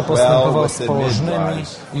dobrze dealt well postępował with z the położnymi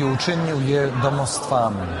midwives. i uczynił je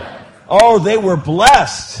domostwami. Oh, they were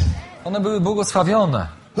blessed. One były błogosławione.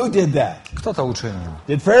 Who did that? Kto to uczynił?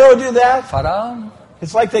 Did Pharaoh do that? Faraon?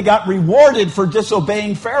 It's like they got rewarded for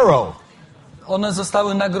disobeying Pharaoh. One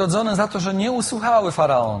zostały nagrodzone za to, że nie usłuchały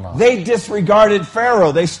Faraona. They disregarded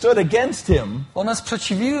Pharaoh. They stood against him. One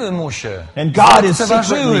sprzeciwiły mu się. And God is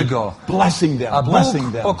Lekceważyły secretly go. blessing them, A Bóg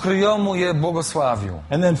blessing them. pokryjomu je błogosławił.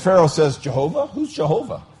 And then Pharaoh says, Jehovah? Who's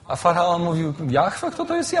Jehovah? A Faraon mówił, Jahwe? Kto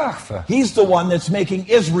to jest Jahwe? He's the one that's making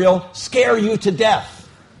Israel scare you to death.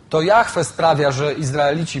 To Jahwe sprawia, że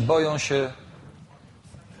Izraelici boją się,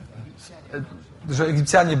 że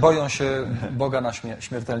Egipcjanie boją się Boga na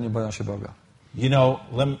śmiertelnie boją się Boga. You know,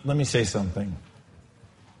 let me say something.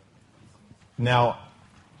 Now,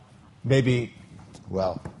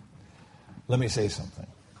 let me say something.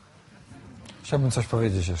 Chciałbym coś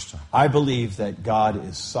powiedzieć jeszcze. I believe that God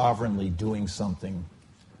is sovereignly doing something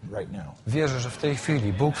right now. Wierzę, że w tej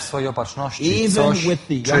chwili Bóg w swojej opatrzności Even coś with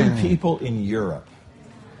the young czyni. people in Europe,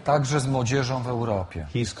 Także z młodzieżą w Europie.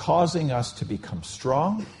 He's causing us to become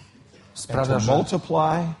strong and Sprawia, to że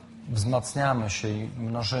multiply wzmacniamy się i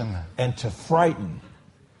mnożymy. and to frighten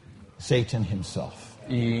Satan himself.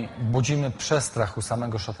 I budzimy przestrach u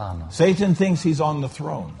samego szatana. Satan thinks he's on the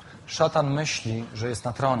throne. Szatan myśli, że jest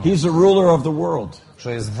na tronie, He's the ruler of the world,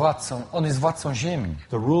 że jest władcą, on jest władcą ziemi,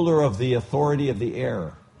 the ruler of the authority of the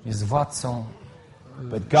air. jest władcą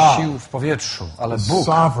But God sił w powietrzu, ale is Bóg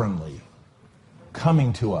sovereignly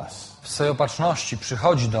coming to us, w swojej opatrzności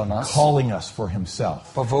przychodzi do nas, calling us for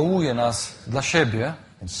himself. powołuje nas dla siebie.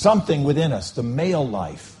 And something within us, the male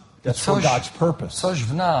life, that's for God's purpose, Coś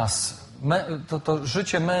w nas, to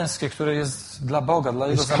życie męskie, które jest dla Boga, dla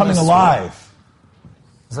Jego is coming zamysłu, alive.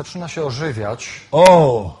 zaczyna się ożywiać.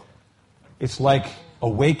 Oh, it's like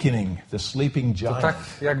awakening the sleeping To giant. tak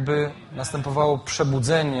jakby następowało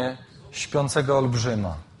przebudzenie śpiącego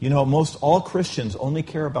olbrzyma. You know, most all Christians only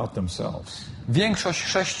care about themselves. Większość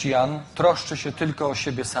chrześcijan troszczy się tylko o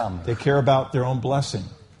siebie samych, They care about their own blessing.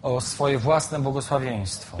 o swoje własne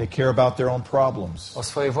błogosławieństwo, They care about their own problems, o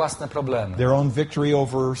swoje własne problemy, their own victory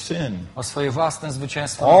over sin. o swoje własne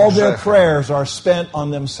zwycięstwo nad All their grzechem. prayers are spent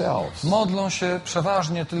on themselves. Modlą się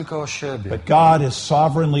przeważnie tylko o siebie. But God is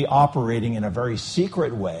sovereignly operating in a very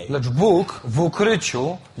secret way Lecz Bóg w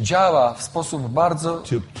ukryciu działa w sposób bardzo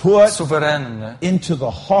to put suwerenny, into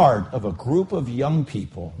the heart of a group of young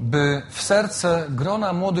people by w serce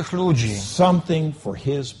grona młodych ludzi something for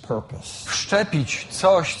His purpose. wszczepić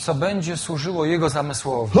coś, co będzie służyło Jego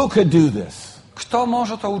zamysłowi. Who could do this? Kto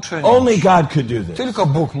może to uczynić? Only God could do this. Tylko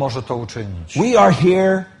Bóg może to uczynić. We are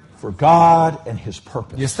here for God and His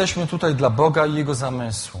purpose. Jesteśmy tutaj dla Boga i Jego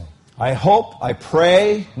zamysłu. I hope, I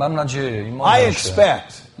pray, Mam nadzieję i I modlę się.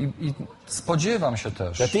 expect I spodziewam się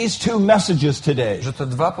też, that these two messages today, że te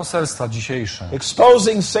dwa poselstwa dzisiejsze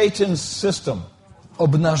exposing Satan's system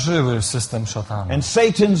obnażyły system szatana and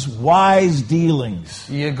Satan's wise dealings,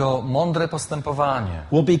 i jego mądre postępowanie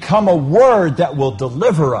will become a word that will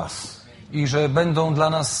deliver us i że będą dla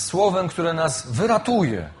nas słowem, które nas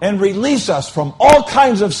wyratuje and release us from all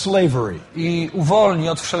kinds of slavery. i uwolni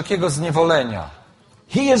od wszelkiego zniewolenia.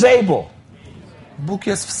 He is able. Bóg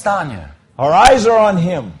jest w stanie. Our eyes are on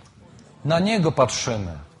Him. Na Niego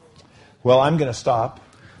patrzymy. Well, I'm going to stop.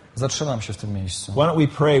 Zatrzymam się w tym miejscu. Why don't we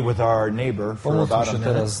pray with our neighbor for Pomódlmy about a się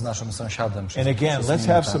minute? teraz z naszym sąsiadem. And again, let's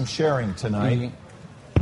have some sharing tonight. I